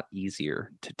just a lot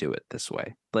easier to do it this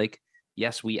way. Like,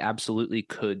 yes, we absolutely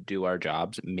could do our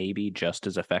jobs maybe just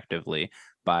as effectively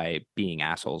by being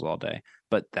assholes all day,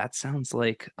 but that sounds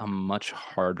like a much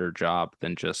harder job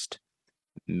than just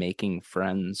making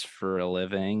friends for a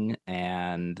living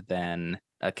and then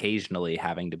occasionally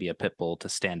having to be a pit bull to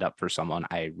stand up for someone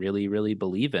I really, really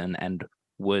believe in and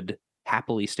would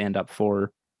happily stand up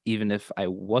for, even if I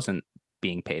wasn't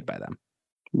being paid by them.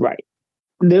 Right.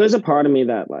 There is a part of me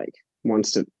that like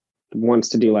wants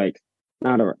to do like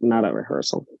not a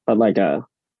rehearsal, but like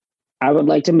I would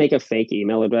like to make a fake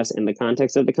email address in the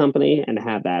context of the company and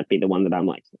have that be the one that I'm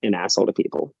like an asshole to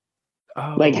people.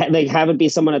 Oh. Like have it be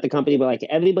someone at the company, but like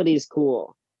everybody's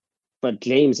cool, but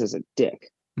James is a dick.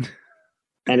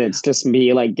 And it's just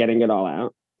me like getting it all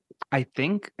out. I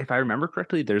think if I remember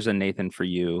correctly, there's a Nathan For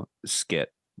You skit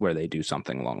where they do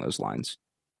something along those lines.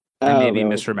 I may be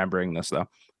misremembering this though.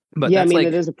 But yeah, that's, I mean, like,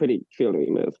 it is a pretty fieldery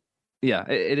move. Yeah,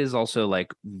 it is also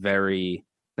like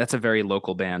that's a very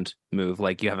local band move.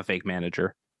 Like you have a fake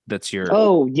manager that's your.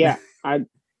 Oh yeah,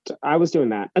 I was doing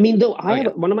that. I mean, though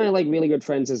one of my like really good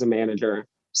friends is a manager,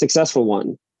 successful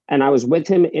one, and I was with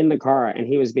him in the car, and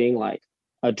he was being like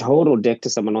a total dick to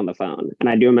someone on the phone. And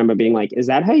I do remember being like, "Is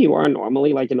that how you are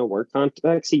normally, like in a work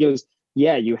context?" He goes,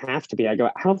 "Yeah, you have to be." I go,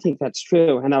 "I don't think that's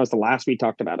true," and that was the last we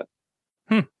talked about it.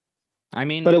 I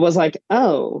mean, but it was like,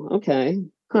 oh, okay,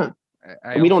 huh?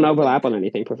 We don't overlap on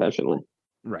anything professionally,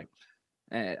 right?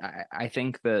 I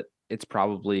think that it's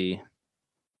probably.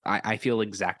 I feel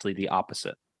exactly the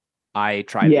opposite. I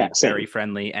try to be very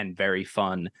friendly and very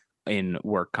fun in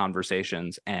work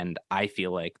conversations, and I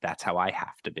feel like that's how I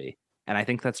have to be. And I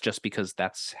think that's just because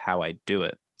that's how I do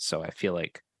it. So I feel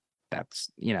like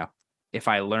that's, if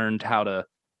I learned how to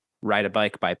ride a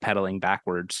bike by pedaling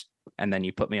backwards, and then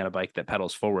you put me on a bike that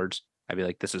pedals forwards, I'd be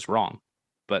like, this is wrong.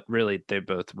 But really, they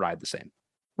both ride the same.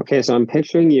 Okay, so I'm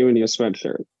picturing you in your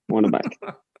sweatshirt on a bike.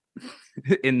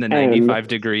 In the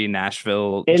 95-degree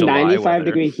Nashville in July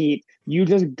 95-degree heat, you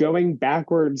just going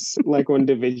backwards like on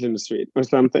Division Street or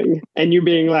something, and you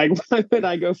being like, why would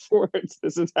I go forwards?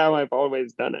 This is how I've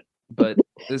always done it. But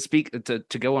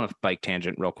to go on a bike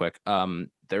tangent real quick,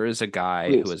 there is a guy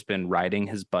who has been riding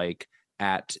his bike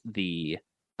at the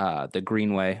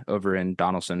Greenway over in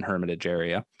Donaldson Hermitage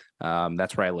area.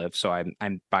 That's where I live, so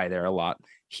I'm by there a lot.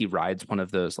 He rides one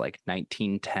of those like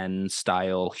 1910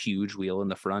 style huge wheel in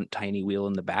the front, tiny wheel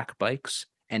in the back bikes,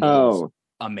 and it is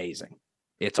amazing.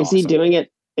 Is awesome. He doing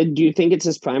it? Do you think it's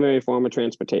his primary form of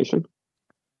transportation?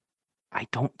 I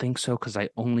don't think so, because I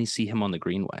only see him on the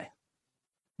Greenway.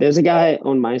 There's a guy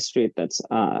on my street that's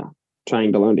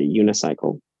trying to learn to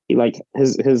unicycle. He like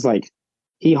his like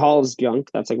he hauls junk.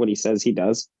 That's like what he says he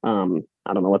does. I don't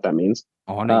know what that means.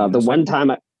 The one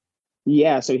time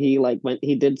so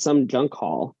he did some junk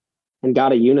haul and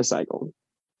got a unicycle,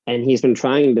 and he's been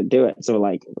trying to do it. So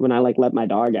like when I like let my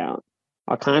dog out,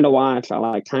 I'll kind of watch. I'll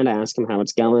like kind of ask him how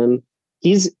it's going.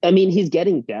 He's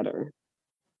getting better.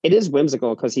 It is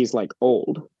whimsical because he's like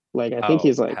old. Like I think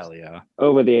he's like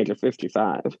over the age of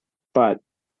 55. But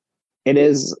it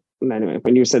is anyway.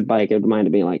 When you said bike, it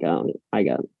reminded me like, oh, I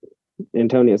got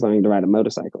Antonio's learning to ride a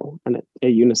motorcycle and a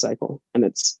unicycle, and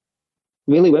it's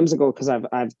really whimsical because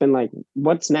I've been like,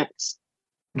 what's next?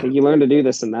 Like, you learn to do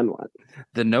this and then what?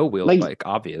 The no wheel bike,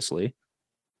 obviously.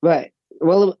 Right.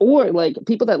 Well, or like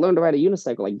people that learn to ride a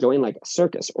unicycle, like join like a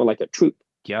circus or like a troupe.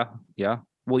 Yeah.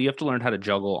 Well, you have to learn how to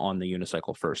juggle on the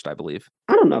unicycle first, I believe.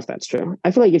 I don't know if that's true.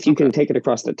 I feel like if you can take it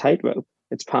across the tightrope,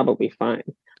 it's probably fine.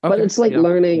 But it's like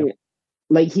learning,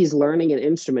 like he's learning an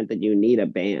instrument that you need a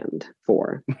band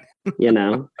for, you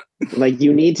know? Like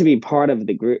you need to be part of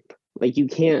the group. Like you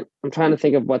can't, I'm trying to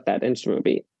think of what that instrument would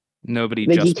be. Nobody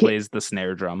like just plays the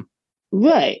snare drum.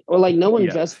 Right. Or like no one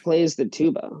just plays the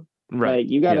tuba. Right.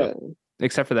 Like you gotta.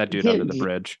 Except for that dude under the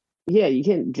bridge. Yeah, you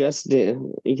can't just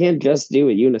do a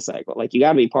unicycle. Like you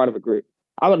gotta be part of a group.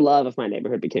 I would love if my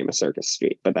neighborhood became a circus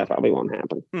street, but that probably won't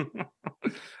happen.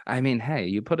 I mean, hey,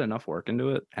 you put enough work into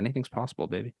it, anything's possible,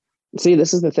 baby. See,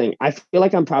 this is the thing. I feel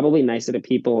like I'm probably nicer to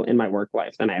people in my work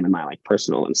life than I am in my like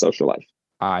personal and social life.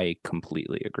 I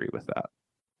completely agree with that.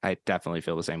 I definitely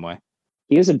feel the same way.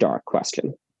 Here's a dark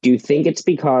question. Do you think it's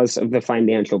because of the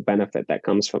financial benefit that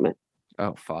comes from it?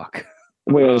 Oh, fuck.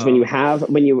 Whereas darker.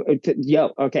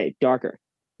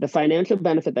 The financial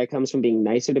benefit that comes from being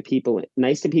nice to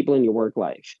people in your work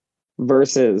life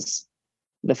versus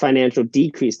the financial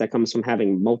decrease that comes from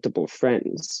having multiple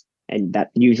friends. And that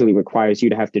usually requires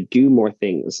you to have to do more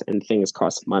things, and things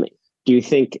cost money. Do you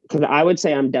think, because I would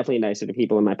say I'm definitely nicer to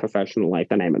people in my professional life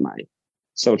than I am in my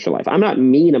social life. I'm not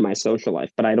mean in my social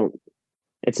life, but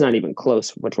it's not even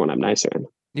close which one I'm nicer in.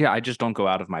 Yeah, I just don't go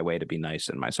out of my way to be nice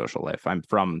in my social life. I'm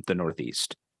from the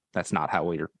Northeast. That's not how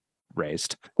we were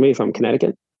raised. Where are you from?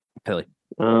 Connecticut? Philly.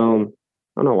 I don't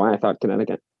know why I thought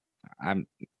Connecticut.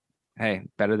 Hey,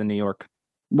 better than New York.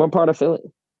 What part of Philly?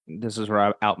 This is where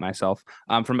I out myself.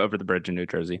 I'm from over the bridge in New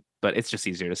Jersey, but it's just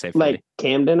easier to say Philly. Like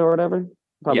Camden or whatever?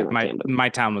 Probably my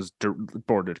town was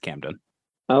bordered Camden.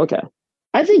 Oh, okay.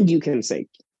 I think you can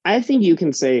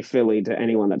say Philly to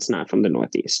anyone that's not from the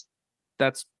Northeast.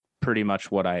 That's pretty much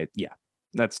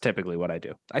that's typically what I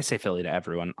do. I say Philly to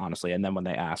everyone, honestly. And then when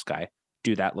they ask, I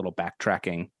do that little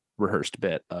backtracking rehearsed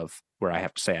bit of where I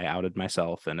have to say I outed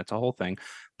myself, and it's a whole thing,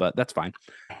 but that's fine.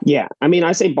 Yeah. I mean,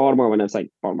 I say Baltimore when it's like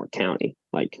Baltimore County.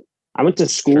 Like I went to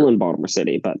school in Baltimore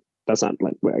City, but that's not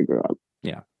like where I grew up.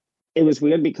 Yeah. It was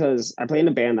weird because I played in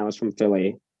a band that was from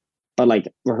Philly, but like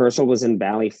rehearsal was in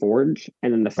Valley Forge.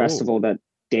 And then the festival that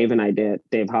Dave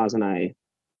Haas and I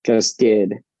just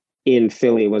did in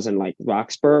Philly was in like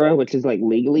Roxborough, which is like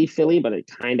legally Philly, but it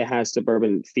kind of has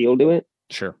suburban feel to it.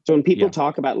 Sure. So when people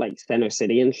talk about like Center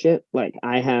City and shit, like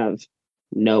I have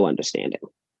no understanding.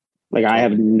 Like I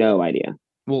have no idea.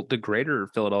 Well, the greater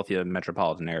Philadelphia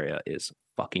metropolitan area is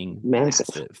fucking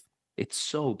massive. It's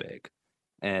so big.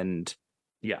 And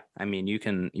yeah, I mean, you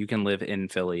can live in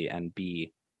Philly and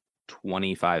be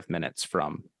 25 minutes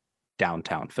from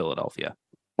downtown Philadelphia.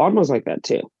 Baltimore's like that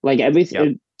too. Like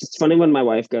everything. It's funny when my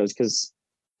wife goes, because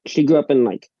she grew up in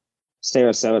like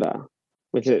Sarasota,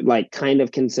 which it like kind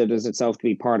of considers itself to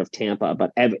be part of Tampa.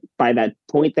 But by that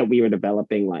point that we were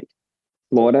developing like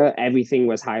Florida, everything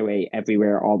was highway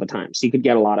everywhere all the time. So you could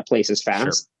get a lot of places fast.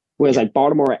 Sure. Whereas like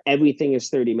Baltimore, everything is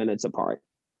 30 minutes apart.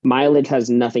 Mileage has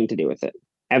nothing to do with it.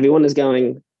 Everyone is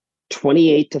going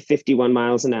 28 to 51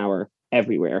 miles an hour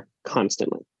everywhere,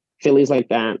 constantly. Philly's like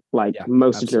that, like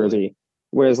most of Jersey.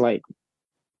 Whereas like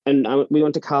we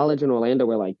went to college in Orlando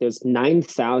where like there's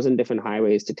 9,000 different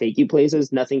highways to take you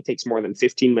places. Nothing takes more than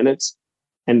 15 minutes.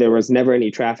 And there was never any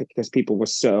traffic because people were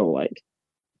so like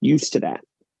used to that.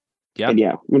 Yeah. And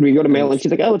yeah, when we go to Maryland,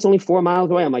 she's like, oh, it's only 4 miles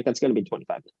away. I'm like, that's going to be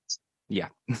 25 minutes. Yeah.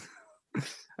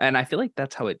 And I feel like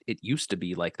that's how it used to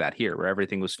be like that here, where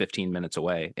everything was 15 minutes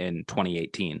away in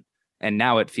 2018. And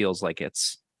now it feels like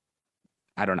it's,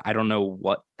 I don't know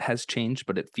what has changed,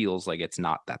 but it feels like it's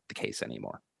not that the case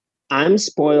anymore. I'm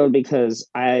spoiled because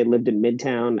I lived in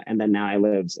Midtown and then now I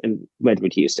live in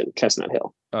Redwood, Houston, Chestnut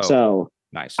Hill. Oh, so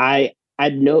nice.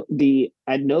 at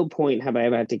no point have I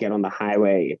ever had to get on the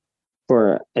highway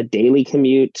for a daily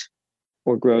commute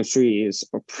or groceries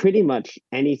or pretty much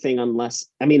anything unless,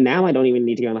 I mean, now I don't even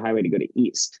need to go on the highway to go to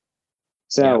East.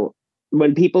 So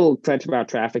when people fretch about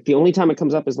traffic, the only time it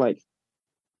comes up is like,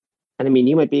 and I mean,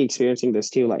 you might be experiencing this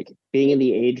too, like being in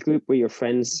the age group where your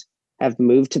friends have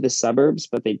moved to the suburbs,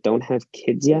 but they don't have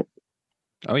kids yet.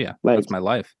 Oh yeah. Like, that's my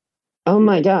life. Oh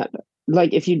my God.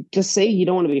 Like if you just say you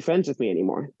don't want to be friends with me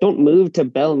anymore, don't move to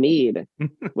Belmead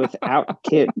without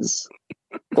kids.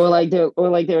 Or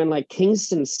they're in like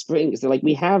Kingston Springs. They're like,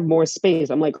 we have more space.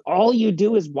 I'm like, all you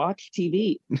do is watch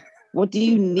TV. What do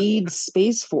you need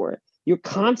space for? You're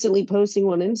constantly posting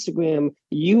on Instagram,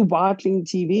 you watching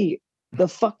TV. The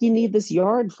fuck you need this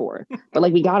yard for? But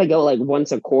like we gotta go like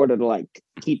once a quarter to like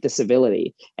keep the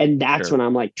civility. And that's when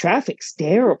I'm like, traffic's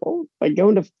terrible. Like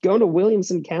going to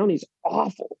Williamson County is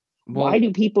awful. Well, why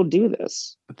do people do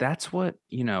this? That's what,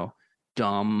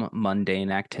 dumb,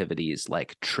 mundane activities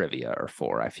like trivia are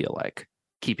for, I feel like.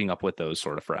 Keeping up with those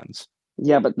sort of friends.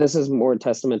 Yeah, but this is more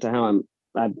testament to how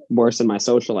I'm worse in my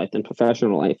social life than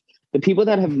professional life. The people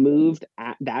that have moved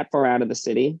that far out of the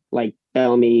city, like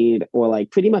Belmead or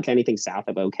like pretty much anything south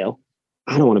of Oak Hill,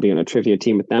 I don't want to be on a trivia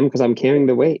team with them because I'm carrying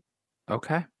the weight.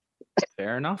 Okay,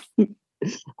 fair enough.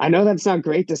 I know that's not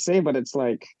great to say, but it's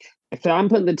like, if I'm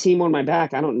putting the team on my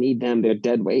back, I don't need them. They're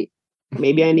dead weight.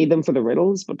 Maybe I need them for the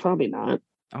riddles, but probably not.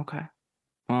 Okay.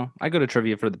 Well, I go to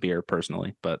trivia for the beer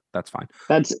personally, but that's fine.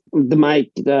 That's my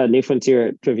New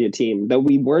Frontier trivia team. Though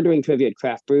we were doing trivia at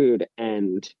Craft Brewed,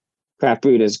 and Craft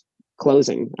Brewed is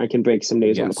closing. I can break some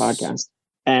news on the podcast.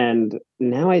 And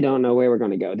now I don't know where we're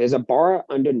going to go. There's a bar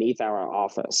underneath our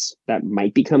office that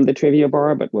might become the trivia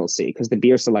bar, but we'll see because the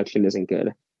beer selection isn't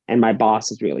good. And my boss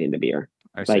is really into beer.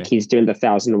 Like he's doing the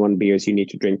 1,001 beers you need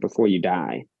to drink before you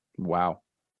die. Wow.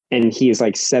 And he's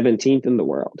like 17th in the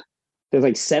world. There's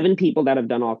like 7 people that have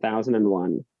done all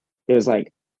 1,001. There's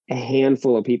like a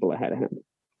handful of people ahead of him.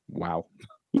 Wow.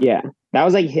 Yeah. That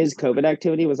was like his COVID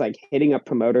activity, was like hitting up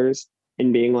promoters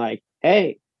and being like,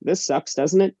 hey, this sucks,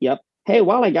 doesn't it? Yep. Hey,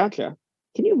 while I gotcha,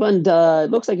 can you run,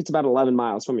 it looks like it's about 11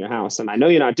 miles from your house, and I know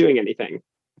you're not doing anything.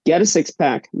 Get a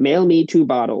 6-pack, mail me 2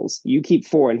 bottles, you keep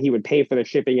 4, and he would pay for the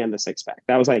shipping and the 6-pack.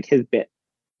 That was like his bit.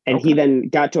 And he then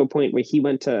got to a point where he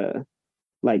went to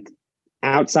like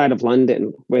outside of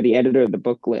London, where the editor of the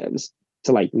book lives,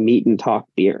 to like meet and talk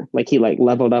beer. Like he like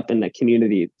leveled up in the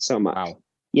community so much. Wow.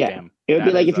 Yeah. Damn. It would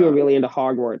be like if you were really into not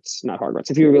Hogwarts,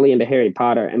 if you were really into Harry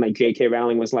Potter and like J.K.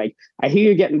 Rowling was like, I hear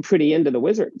you're getting pretty into the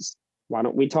wizards. Why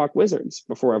don't we talk wizards?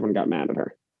 Before everyone got mad at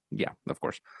her. Yeah, of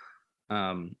course.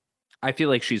 I feel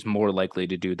like she's more likely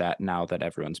to do that now that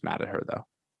everyone's mad at her, though.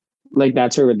 Like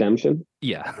that's her redemption?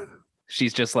 Yeah.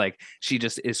 She's just like, she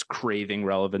just is craving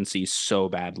relevancy so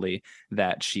badly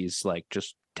that she's like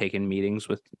just taking meetings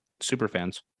with super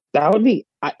fans. That would be,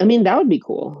 I mean, that would be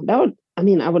cool. I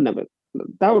would never,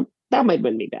 that might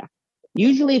win me back.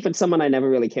 Usually if it's someone I never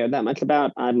really cared that much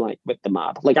about, I'm like with the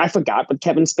mob. Like I forgot what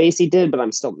Kevin Spacey did, but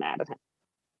I'm still mad at him.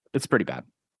 It's pretty bad.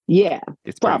 Yeah.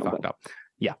 It's pretty fucked up.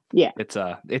 Yeah. Yeah. It's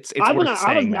I'm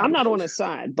not on his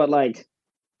side, but like,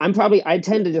 I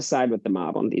tend to just side with the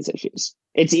mob on these issues.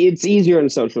 It's easier in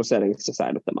social settings to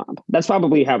side with the mob. That's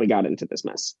probably how we got into this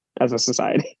mess as a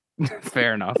society.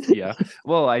 Fair enough. Yeah.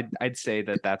 Well, I'd say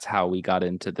that's how we got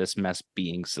into this mess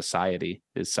being society,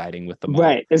 is siding with the mob.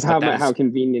 Right. Is how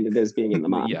convenient it is being in the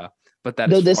mob. Yeah. But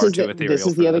that is far too ethereal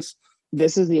for this.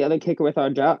 This is the other kicker with our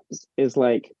jobs, is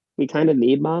like we kind of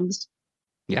need mobs.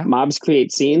 Yeah. Mobs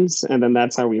create scenes, and then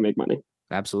that's how we make money.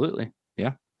 Absolutely.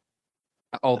 Yeah.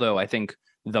 Although I think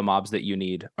the mobs that you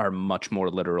need are much more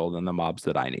literal than the mobs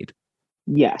that I need.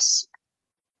 Yes.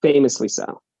 Famously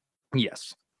so.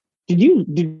 Yes. Did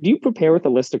you prepare with a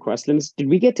list of questions? Did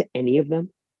we get to any of them?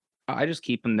 I just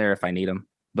keep them there if I need them,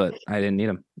 but I didn't need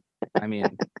them. I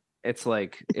mean, it's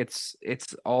like, it's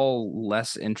all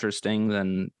less interesting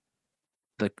than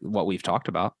what we've talked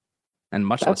about, and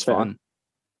much less fun.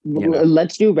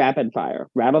 Let's do rapid fire.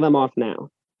 Rattle them off now,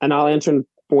 and I'll answer in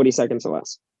 40 seconds or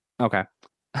less. Okay.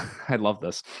 I love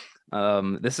this.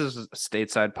 This is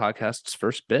Stateside Podcast's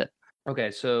first bit.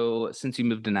 Okay, so since you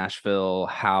moved to Nashville,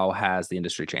 how has the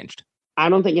industry changed? I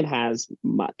don't think it has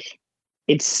much.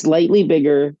 It's slightly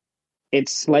bigger.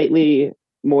 It's slightly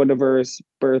more diverse,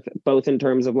 both in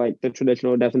terms of like the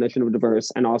traditional definition of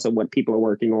diverse and also what people are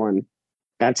working on.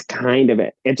 That's kind of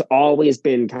it. It's always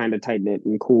been kind of tight-knit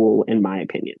and cool, in my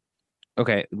opinion.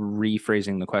 Okay,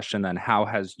 rephrasing the question then, how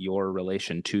has your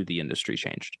relation to the industry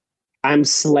changed? I'm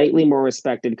slightly more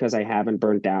respected because I haven't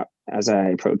burnt out as I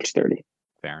approach 30.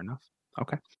 Fair enough.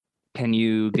 Okay. Can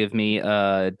you give me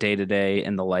a day-to-day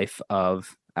in the life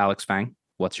of Alex Fang?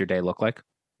 What's your day look like?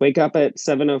 Wake up at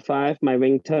 7:05. My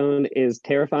ringtone is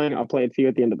terrifying. I'll play it for you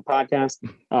at the end of the podcast.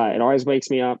 It always wakes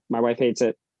me up. My wife hates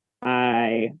it.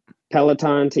 I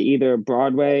Peloton to either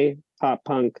Broadway, pop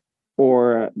punk,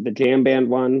 or the jam band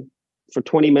one for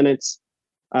 20 minutes.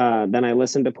 Then I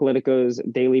listen to Politico's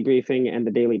daily briefing and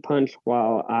the daily punch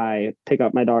while I pick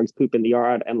up my dog's poop in the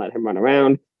yard and let him run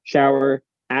around, shower,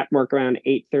 at work around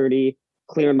 8:30,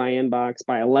 clear my inbox.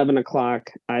 By 11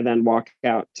 o'clock, I then walk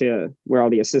out to where all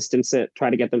the assistants sit, try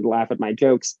to get them to laugh at my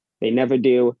jokes. They never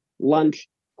do. Lunch,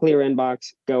 clear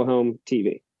inbox, go home,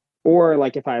 TV. Or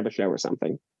like if I have a show or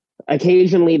something.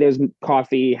 Occasionally there's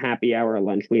coffee, happy hour,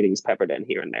 lunch meetings peppered in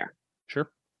here and there.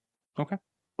 Sure. Okay.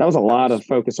 That was a lot of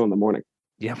focus on the morning.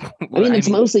 Yeah. Well, I mean, it's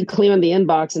mostly clearing the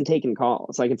inbox and taking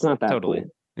calls. Like, it's not that totally.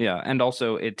 Cool. Yeah. And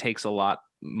also it takes a lot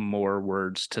more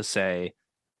words to say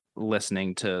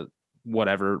listening to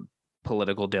whatever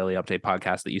political daily update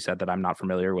podcast that you said that I'm not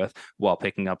familiar with while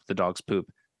picking up the dog's poop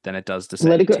than it does to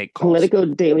say take calls. Politico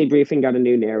daily briefing got a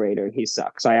new narrator and he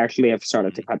sucks. So I actually have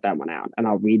started to cut that one out and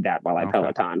I'll read that while I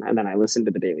Peloton and then I listen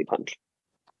to the daily punch.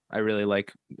 I really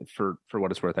like, for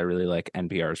what it's worth, I really like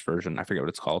NPR's version. I forget what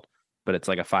it's called, but it's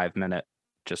like a 5-minute,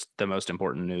 just the most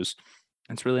important news.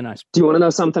 It's really nice. Do you want to know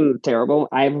something terrible?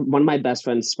 One of my best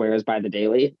friends swears by the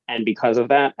Daily, and because of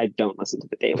that, I don't listen to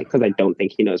the Daily because I don't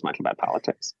think he knows much about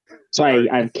politics. So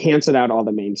I've canceled out all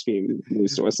the mainstream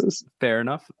news sources. Fair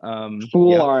enough.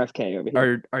 Full RFK over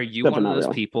here. Are you one of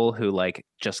those people who like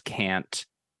just can't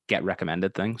get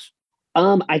recommended things?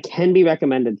 I can be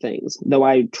recommended things, though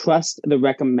I trust the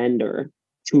recommender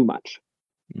too much.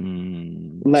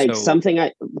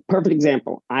 Perfect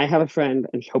example. I have a friend,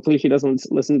 and hopefully she doesn't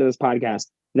listen to this podcast,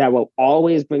 that will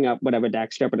always bring up whatever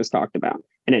Dax Shepard has talked about.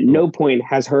 And at no point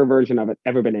has her version of it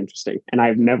ever been interesting. And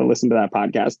I've never listened to that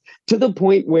podcast, to the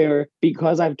point where,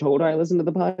 because I've told her I listen to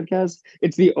the podcast,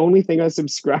 it's the only thing I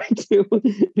subscribe to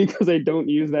because I don't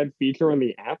use that feature on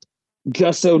the app.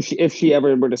 Just so if she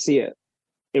ever were to see it,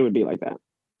 it would be like that.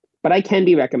 But I can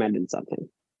be recommended something.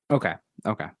 Okay.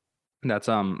 That's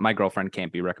my girlfriend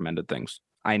can't be recommended things.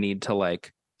 I need to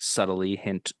like subtly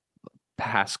hint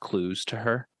past clues to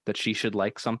her that she should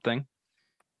like something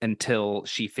until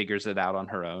she figures it out on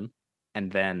her own.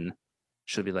 And then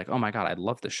she'll be like, oh my God, I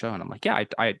love this show. And I'm like, yeah,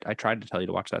 I tried to tell you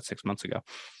to watch that 6 months ago.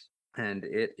 And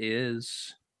it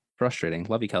is frustrating.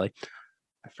 Love you, Kelly.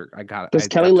 Does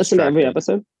Kelly listen to every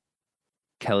episode?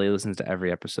 Kelly listens to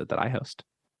every episode that I host.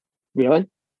 Really?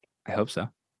 I hope so.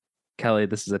 Kelly,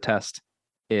 this is a test.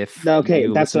 If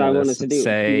that's what I wanted to do.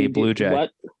 Say Blue Jay.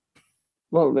 What?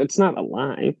 Well, it's not a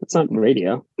lie. It's not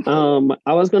radio.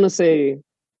 I was gonna say,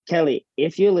 Kelly,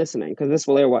 if you're listening, because this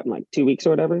will air in like 2 weeks or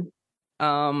whatever.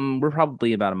 We're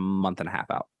probably about a month and a half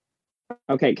out.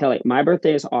 Okay, Kelly, my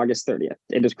birthday is August 30th.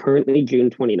 It is currently June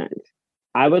 29th.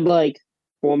 I would like,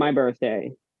 for my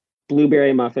birthday,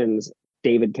 blueberry muffins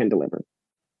David can deliver.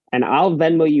 And I'll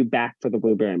Venmo you back for the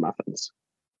blueberry muffins.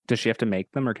 Does she have to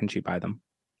make them or can she buy them?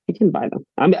 She can buy them.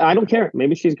 I don't care.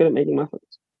 Maybe she's good at making muffins.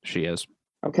 She is.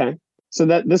 Okay. So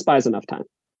this buys enough time.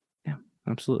 Yeah,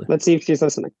 absolutely. Let's see if she's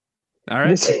listening. All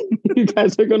right. You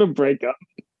guys are going to break up.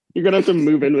 You're going to have to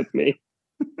move in with me.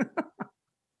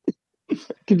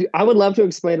 I would love to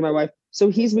explain to my wife. So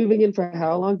he's moving in for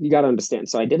how long? You got to understand.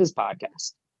 So I did his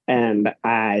podcast and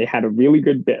I had a really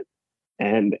good bit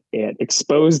and it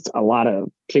exposed a lot of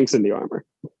chinks in the armor.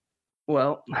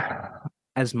 Well,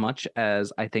 as much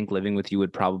as I think living with you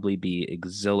would probably be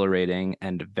exhilarating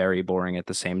and very boring at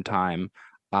the same time,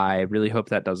 I really hope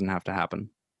that doesn't have to happen.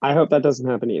 I hope that doesn't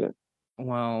happen either.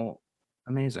 Well,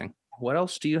 amazing. What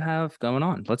else do you have going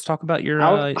on? Let's talk about your...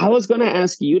 I was going to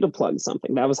ask you to plug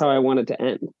something. That was how I wanted to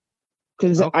end.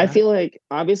 Because I feel like,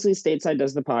 obviously, Stateside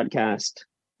does the podcast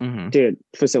to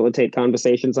facilitate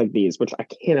conversations like these, which I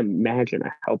can't imagine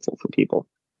are helpful for people.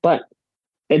 But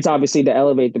it's obviously to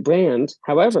elevate the brand.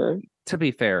 However... To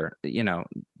be fair,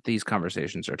 these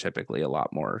conversations are typically a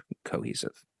lot more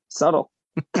cohesive. Subtle.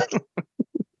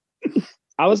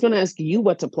 I was going to ask you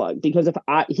what to plug, because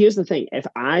here's the thing. If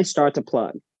I start to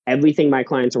plug everything my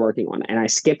clients are working on, and I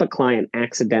skip a client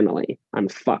accidentally, I'm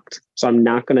fucked. So I'm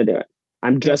not going to do it.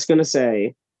 I'm just going to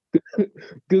say,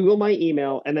 Google my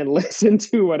email and then listen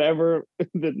to whatever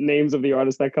the names of the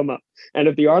artists that come up. And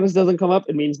if the artist doesn't come up,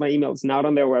 it means my email is not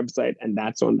on their website, and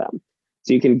that's on them.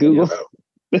 So you can Google.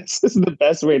 Yeah. This is the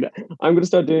best way to. I'm going to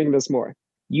start doing this more.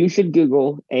 You should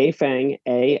Google Fang,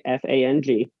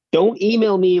 Afang. Don't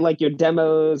email me like your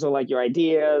demos or like your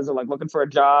ideas or like looking for a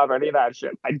job or any of that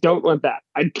shit. I don't want that.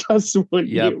 I just want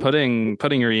you. Yeah, putting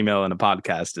your email in a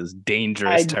podcast is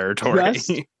dangerous territory.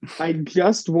 I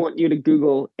just want you to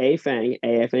Google Fang,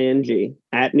 Afang,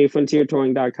 at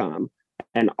newfrontiertouring.com,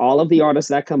 and all of the artists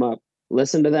that come up,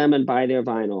 listen to them and buy their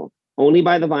vinyl. Only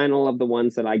buy the vinyl of the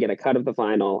ones that I get a cut of the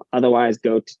vinyl. Otherwise,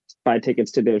 go buy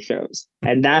tickets to their shows.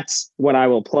 And that's what I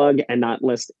will plug and not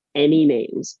list any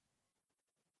names.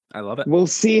 I love it. We'll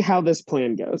see how this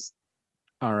plan goes.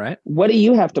 All right. What do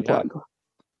you have to plug?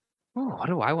 Oh, what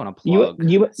do I want to plug?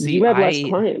 You have less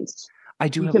clients. I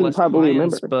do have less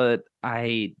clients, but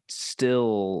I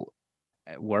still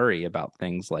worry about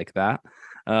things like that.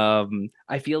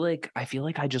 I feel like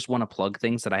I just want to plug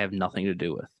things that I have nothing to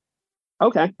do with.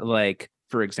 Okay. Like,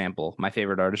 for example, my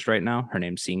favorite artist right now, her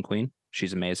name's Scene Queen.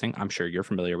 She's amazing. I'm sure you're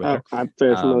familiar with her. I'm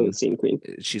very familiar with Scene Queen.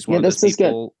 She's one of those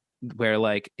people where,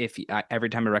 like, every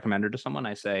time I recommend her to someone,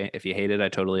 I say, if you hate it, I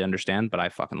totally understand, but I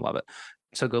fucking love it.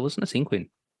 So go listen to Scene Queen.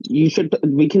 We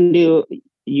can do,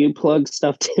 you plug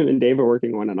stuff Tim and Dave are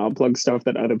working on, and I'll plug stuff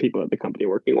that other people at the company are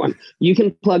working on. You can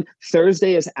plug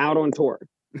Thursday is out on tour.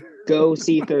 Go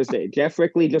see Thursday. Jeff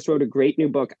Rickley just wrote a great new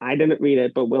book. I didn't read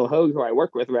it, but Will Hogue, who I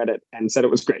work with, read it and said it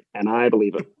was great, and I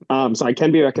believe it. So I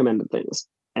can be recommended things.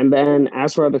 And then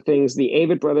as for other things, the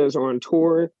Avett Brothers are on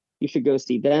tour. You should go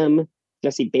see them.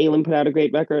 Jessie Balin put out a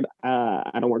great record.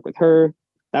 I don't work with her.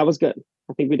 That was good.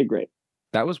 I think we did great.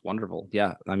 That was wonderful.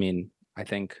 Yeah. I mean, I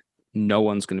think no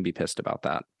one's going to be pissed about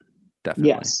that. Definitely.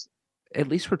 Yes. At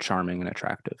least we're charming and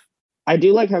attractive. I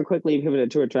do like how quickly you pivoted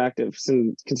to attractive,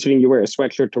 considering you wear a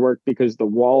sweatshirt to work because the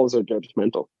walls are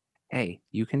judgmental. Hey,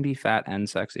 you can be fat and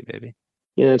sexy, baby.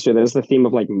 Yeah, that's true. That's the theme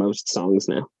of like most songs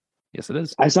now. Yes, it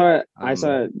is. I saw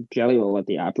Jelly Roll at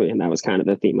the Opry, and that was kind of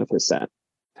the theme of his set.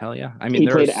 Hell yeah. I mean, he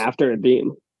played after a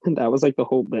theme, and that was like the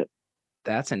whole bit.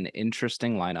 That's an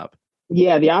interesting lineup.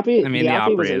 Yeah, the Opry. I mean, the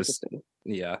Opry is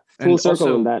yeah. Full circle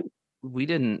also, in that. We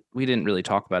didn't really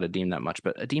talk about Adeem that much,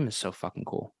 but Adeem is so fucking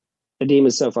cool. Adeem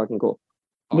is so fucking cool.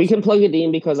 Awesome. We can plug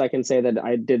Adeem because I can say that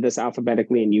I did this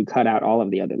alphabetically and you cut out all of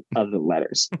the other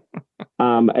letters.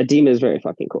 Adeem is very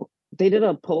fucking cool. They did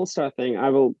a Polestar thing. I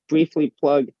will briefly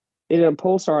plug. They did a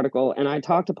Polestar article, and I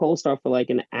talked to Polestar for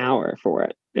like an hour for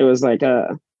it. It was like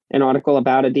an article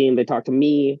about Adeem. They talked to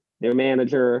me, their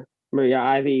manager, Maria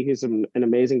Ivy, who's an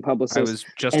amazing publicist. I was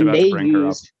just about to bring her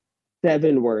up.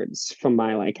 7 words from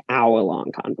my like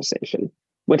hour-long conversation.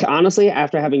 Which honestly,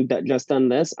 after having just done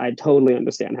this, I totally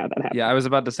understand how that happened. Yeah, I was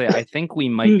about to say, I think we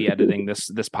might be editing this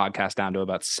podcast down to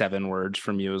about 7 words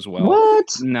from you as well. What?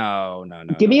 No.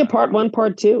 Give me a part 1,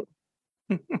 part 2.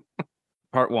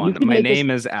 Part 1. My name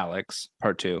is Alex.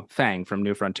 Part 2. Fang from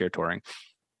New Frontier Touring.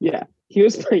 Yeah.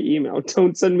 Here's my email.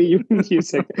 Don't send me your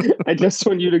music. I just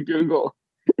want you to Google.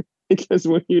 I just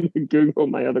want you to Google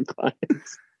my other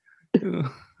clients.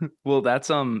 Well, that's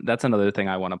another thing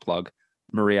I want to plug.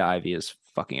 Maria Ivy is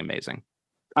fucking amazing.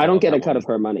 I don't get a cut of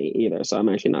her money either, so I'm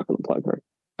actually not going to plug her.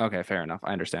 Okay, fair enough.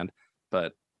 I understand,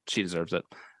 but she deserves it.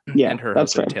 Yeah, and her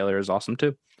husband Taylor is awesome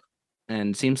too.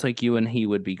 And seems like you and he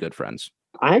would be good friends.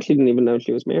 I actually didn't even know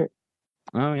she was married.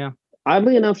 Oh yeah.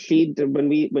 Oddly enough, when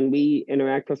we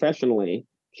interact professionally,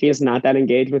 she is not that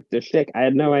engaged with this shtick. I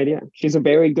had no idea. She's a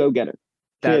very go-getter.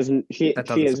 She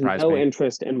has no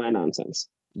interest in my nonsense.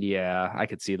 Yeah, I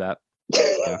could see that.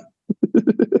 Yeah.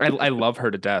 I love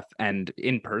her to death, and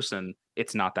in person,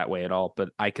 it's not that way at all. But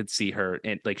I could see her,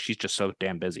 like she's just so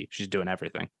damn busy. She's doing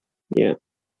everything. Yeah.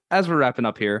 As we're wrapping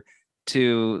up here,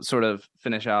 to sort of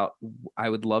finish out, I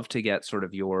would love to get sort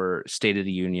of your state of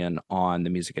the union on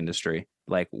the music industry.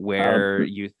 Like where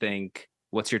you think,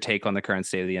 what's your take on the current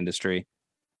state of the industry?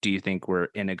 Do you think we're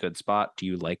in a good spot? Do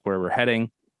you like where we're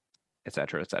heading? Et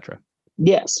cetera, et cetera.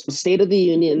 Yes. State of the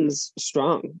Union's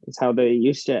strong. It's how they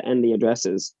used to end the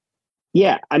addresses.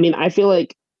 Yeah. I mean, I feel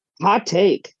like hot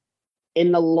take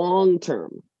in the long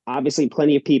term, obviously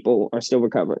plenty of people are still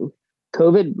recovering.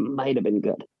 COVID might have been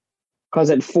good because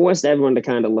it forced everyone to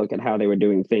kind of look at how they were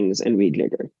doing things and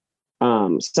rejigger.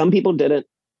 Some people didn't,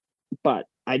 but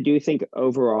I do think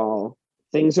overall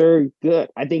things are good.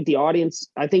 I think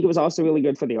it was also really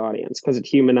good for the audience because it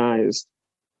humanized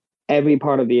every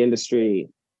part of the industry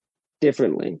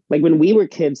differently. Like when we were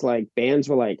kids, like bands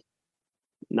were like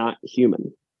not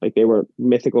human. Like they were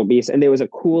mythical beasts, and there was a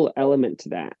cool element to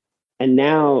that. And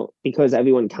now, because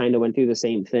everyone kind of went through the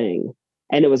same thing,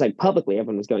 and it was like publicly,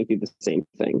 everyone was going through the same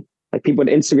thing. Like people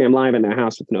would Instagram live in their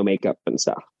house with no makeup and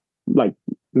stuff, like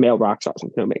male rock stars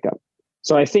with no makeup.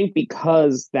 So I think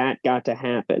because that got to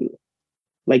happen,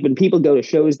 like when people go to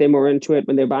shows, they're more into it.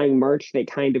 When they're buying merch, they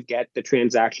kind of get the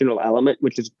transactional element,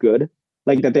 which is good.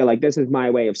 Like that they're like, this is my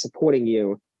way of supporting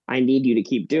you. I need you to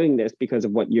keep doing this because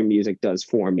of what your music does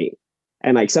for me.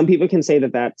 And like some people can say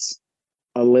that that's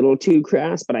a little too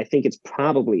crass, but I think it's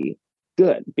probably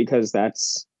good because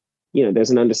that's, you know,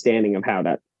 there's an understanding of how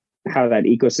that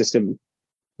ecosystem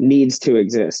needs to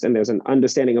exist. And there's an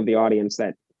understanding of the audience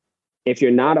that if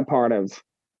you're not a part of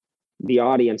the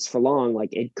audience for long, like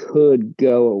it could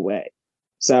go away.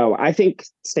 So I think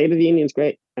State of the Union is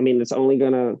great. I mean, it's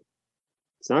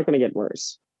not gonna get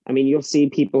worse. I mean, you'll see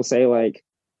people say like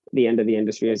the end of the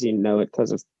industry as you know it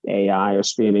because of AI or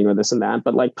streaming or this and that,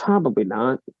 but like probably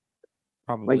not.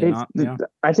 Probably Like not. Yeah.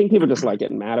 I think people just like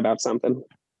getting mad about something,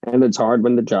 and it's hard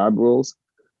when the job rules.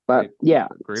 But yeah,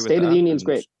 State of the Union is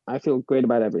great. I feel great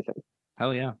about everything.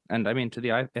 Hell yeah. And I mean, to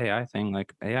the AI thing,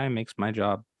 like AI makes my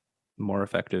job more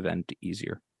effective and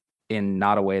easier in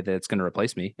not a way that it's going to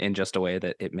replace me, in just a way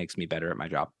that it makes me better at my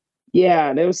job.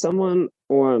 Yeah, there was someone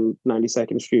on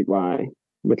 92nd Street Y,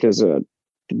 which is a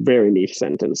very niche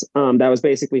sentence, that was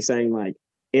basically saying like,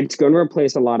 it's going to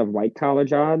replace a lot of white collar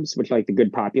jobs, which like the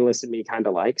good populace in me kind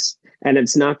of likes. And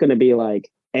it's not going to be like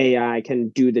AI can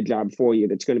do the job for you.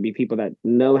 It's going to be people that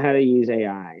know how to use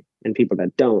AI and people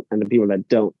that don't. And the people that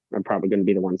don't are probably going to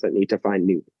be the ones that need to find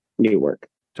new work.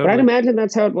 Totally. But I'd imagine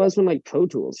that's how it was when like Pro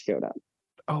Tools showed up.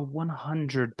 Oh,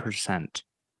 100%.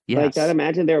 Yes. Like I'd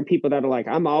imagine there are people that are like,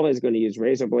 I'm always going to use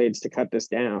razor blades to cut this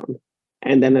down.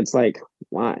 And then it's like,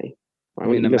 why? Why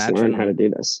wouldn't you just learn how to do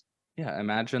this? Yeah,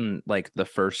 imagine like the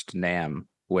first NAMM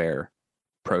where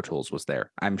Pro Tools was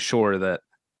there. I'm sure that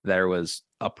there was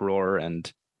uproar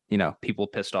and, you know, people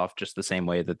pissed off just the same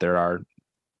way that there are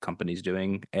companies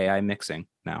doing AI mixing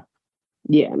now.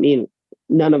 Yeah, I mean,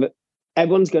 none of it.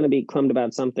 Everyone's going to be clummed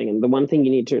about something. And the one thing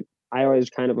you need to, I always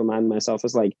kind of remind myself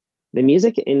is like the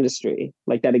music industry,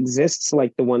 like that exists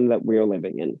like the one that we're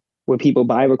living in, where people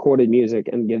buy recorded music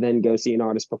and then go see an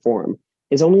artist perform,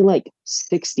 is only like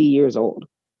 60 years old.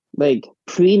 Like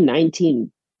pretty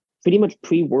much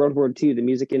pre-World War II, the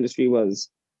music industry was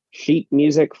sheet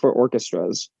music for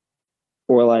orchestras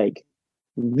or like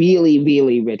really,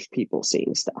 really rich people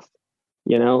seeing stuff,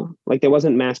 you know? Like there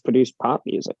wasn't mass-produced pop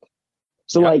music.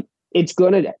 So like it's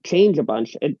going to change a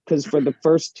bunch because for the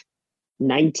first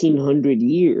 1900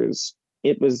 years,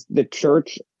 it was the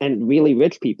church and really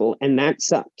rich people, and that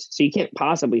sucked. So you can't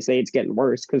possibly say it's getting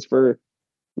worse because for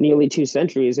nearly 2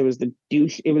 centuries, it was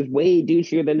way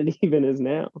douchier than it even is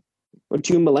now. Or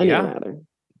 2 millennia, rather.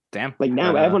 Damn. Like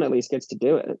now everyone at least gets to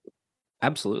do it.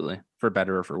 Absolutely. For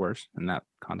better or for worse in that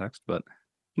context, but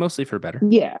mostly for better.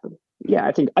 Yeah. Yeah,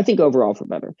 I think overall for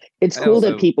better. It's cool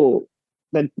that people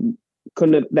that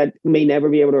may never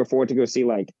be able to afford to go see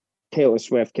like Taylor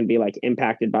Swift can be like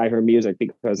impacted by her music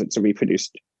because it's a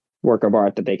reproduced work of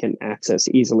art that they can access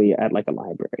easily at like a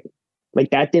library.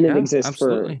 Like that didn't exist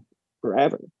for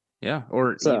forever. Yeah,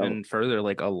 or even further,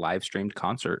 like a live streamed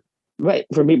concert. Right.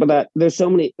 For people that there's so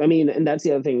many, I mean, and that's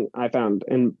the other thing I found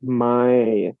in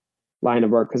my line of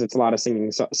work, because it's a lot of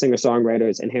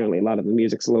singer-songwriters. Inherently, a lot of the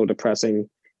music's a little depressing.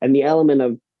 And the element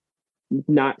of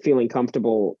not feeling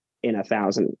comfortable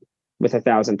with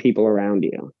 1,000 people around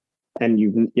you, and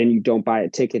you don't buy a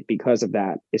ticket because of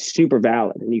that is super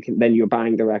valid. And then you're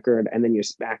buying the record and then you're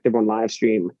active on live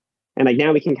stream. And like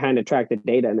now we can kind of track the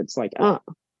data, and it's like,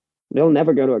 they'll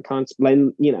never go to a concert.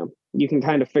 You know, you can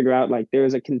kind of figure out like there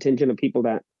is a contingent of people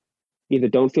that either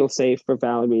don't feel safe for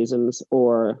valid reasons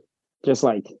or just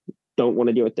like don't want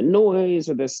to deal with the noise,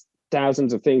 or there's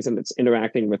thousands of things, and it's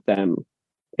interacting with the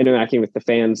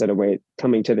fans that are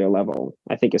coming to their level.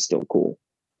 I think is still cool.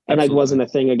 And like wasn't a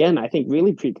thing again. I think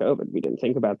really pre-COVID, we didn't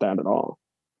think about that at all.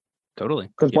 Totally.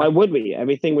 Because why would we?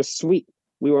 Everything was sweet.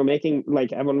 We were making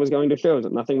like everyone was going to shows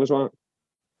and nothing was wrong.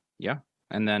 Yeah.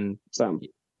 And then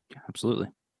absolutely.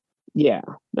 Yeah.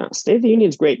 No, State of the Union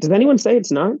is great. Does anyone say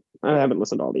it's not? I haven't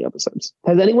listened to all the episodes.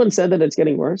 Has anyone said that it's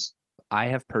getting worse? I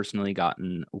have personally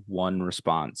gotten one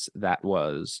response that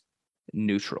was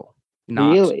neutral.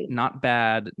 Not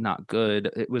bad, not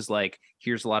good. It was like,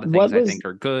 here's a lot of things I think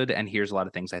are good, and here's a lot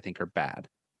of things I think are bad.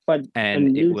 But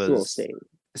and it was state.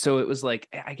 So it was like,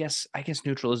 I guess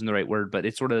neutral isn't the right word, but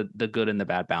it's sort of the good and the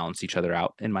bad balance each other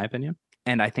out, in my opinion.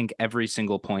 And I think every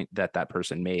single point that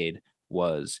person made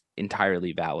was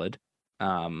entirely valid,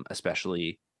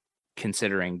 especially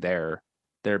considering their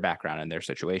background and their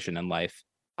situation in life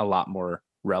a lot more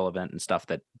relevant and stuff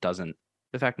that doesn't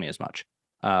affect me as much.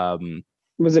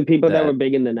 Was it people that were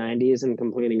big in the 90s and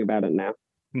complaining about it now?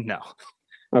 No.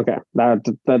 Okay.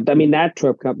 I mean, that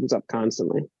trope comes up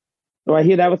constantly. Oh, I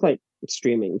hear that with like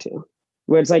streaming too,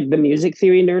 where it's like the music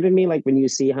theory nerd in me, like when you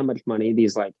see how much money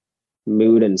these like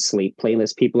mood and sleep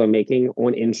playlist people are making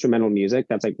on instrumental music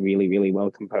that's like really, really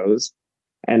well composed.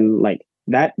 And like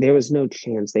that, there was no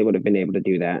chance they would have been able to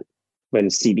do that when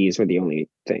CDs were the only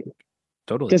thing.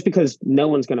 Totally. Just because no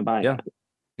one's going to buy that.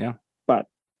 Yeah. But,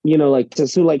 you know, like,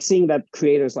 so like seeing that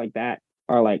creators like that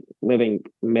are like living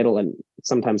middle and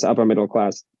sometimes upper middle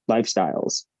class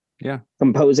lifestyles. Yeah.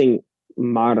 Composing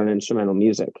modern instrumental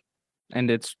music. And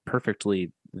it's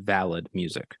perfectly valid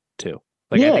music too.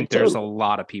 Like, I think there's a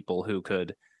lot of people who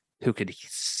could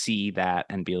see that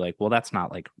and be like, well, that's not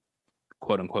like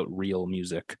quote unquote real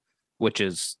music, which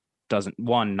is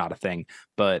not a thing,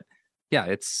 but yeah,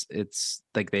 it's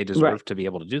like they deserve to be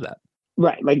able to do that.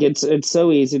 Right. Like it's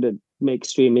so easy to make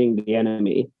streaming the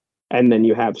enemy. And then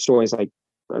you have stories like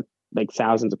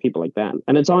thousands of people like that.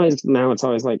 And it's always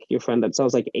like your friend that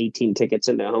sells like 18 tickets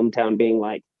in their hometown being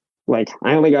like,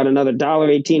 I only got another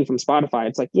 $1.18 from Spotify.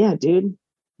 It's like, yeah, dude.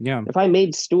 Yeah. If I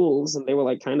made stools and they were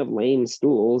like kind of lame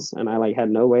stools and I like had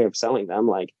no way of selling them,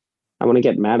 like I want to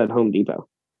get mad at Home Depot.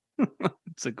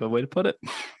 It's a good way to put it.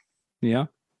 Yeah.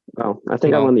 Well, I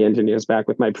think I won the engineers back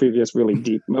with my previous really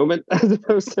deep moment as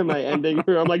opposed to my ending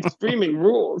where I'm like, streaming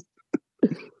rules.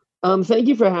 Thank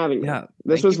you for having me. Yeah,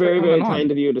 this was very, very kind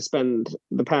of you to spend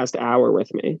the past hour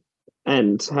with me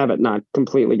and have it not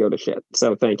completely go to shit.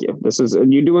 So thank you.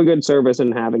 You do a good service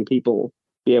in having people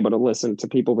be able to listen to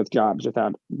people with jobs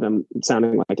without them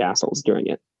sounding like assholes during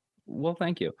it. Well,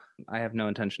 thank you. I have no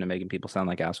intention of making people sound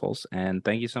like assholes. And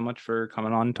thank you so much for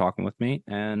coming on and talking with me.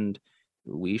 And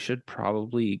we should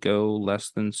probably go less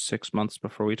than 6 months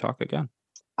before we talk again.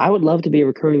 I would love to be a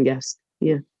recurring guest.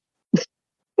 Yeah.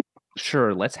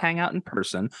 Sure, let's hang out in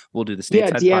person. We'll do the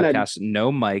Stateside podcast.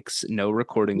 No mics, no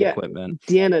recording equipment.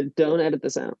 Deanna, don't edit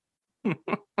this out.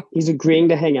 He's agreeing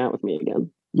to hang out with me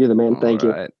again. You're the man. Thank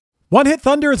you. One Hit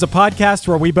Thunder is a podcast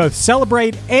where we both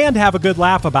celebrate and have a good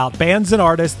laugh about bands and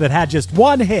artists that had just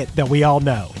one hit that we all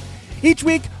know. Each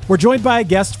week, we're joined by a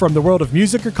guest from the world of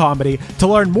music or comedy to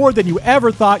learn more than you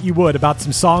ever thought you would about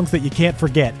some songs that you can't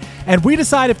forget. And we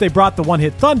decide if they brought the One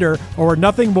Hit Thunder or were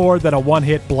nothing more than a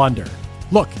one-hit blunder.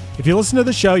 Look, if you listen to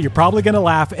the show, you're probably going to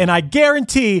laugh, and I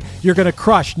guarantee you're going to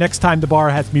crush next time the bar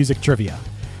has music trivia.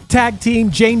 Tag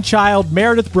Team, Jane Child,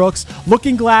 Meredith Brooks,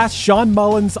 Looking Glass, Sean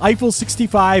Mullins, Eiffel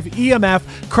 65,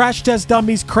 EMF, Crash Test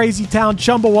Dummies, Crazy Town,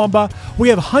 Chumbawamba. We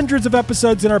have hundreds of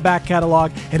episodes in our back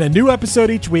catalog and a new episode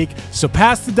each week, so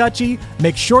pass the Dutchie,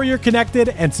 make sure you're connected,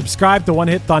 and subscribe to One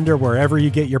Hit Thunder wherever you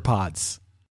get your pods.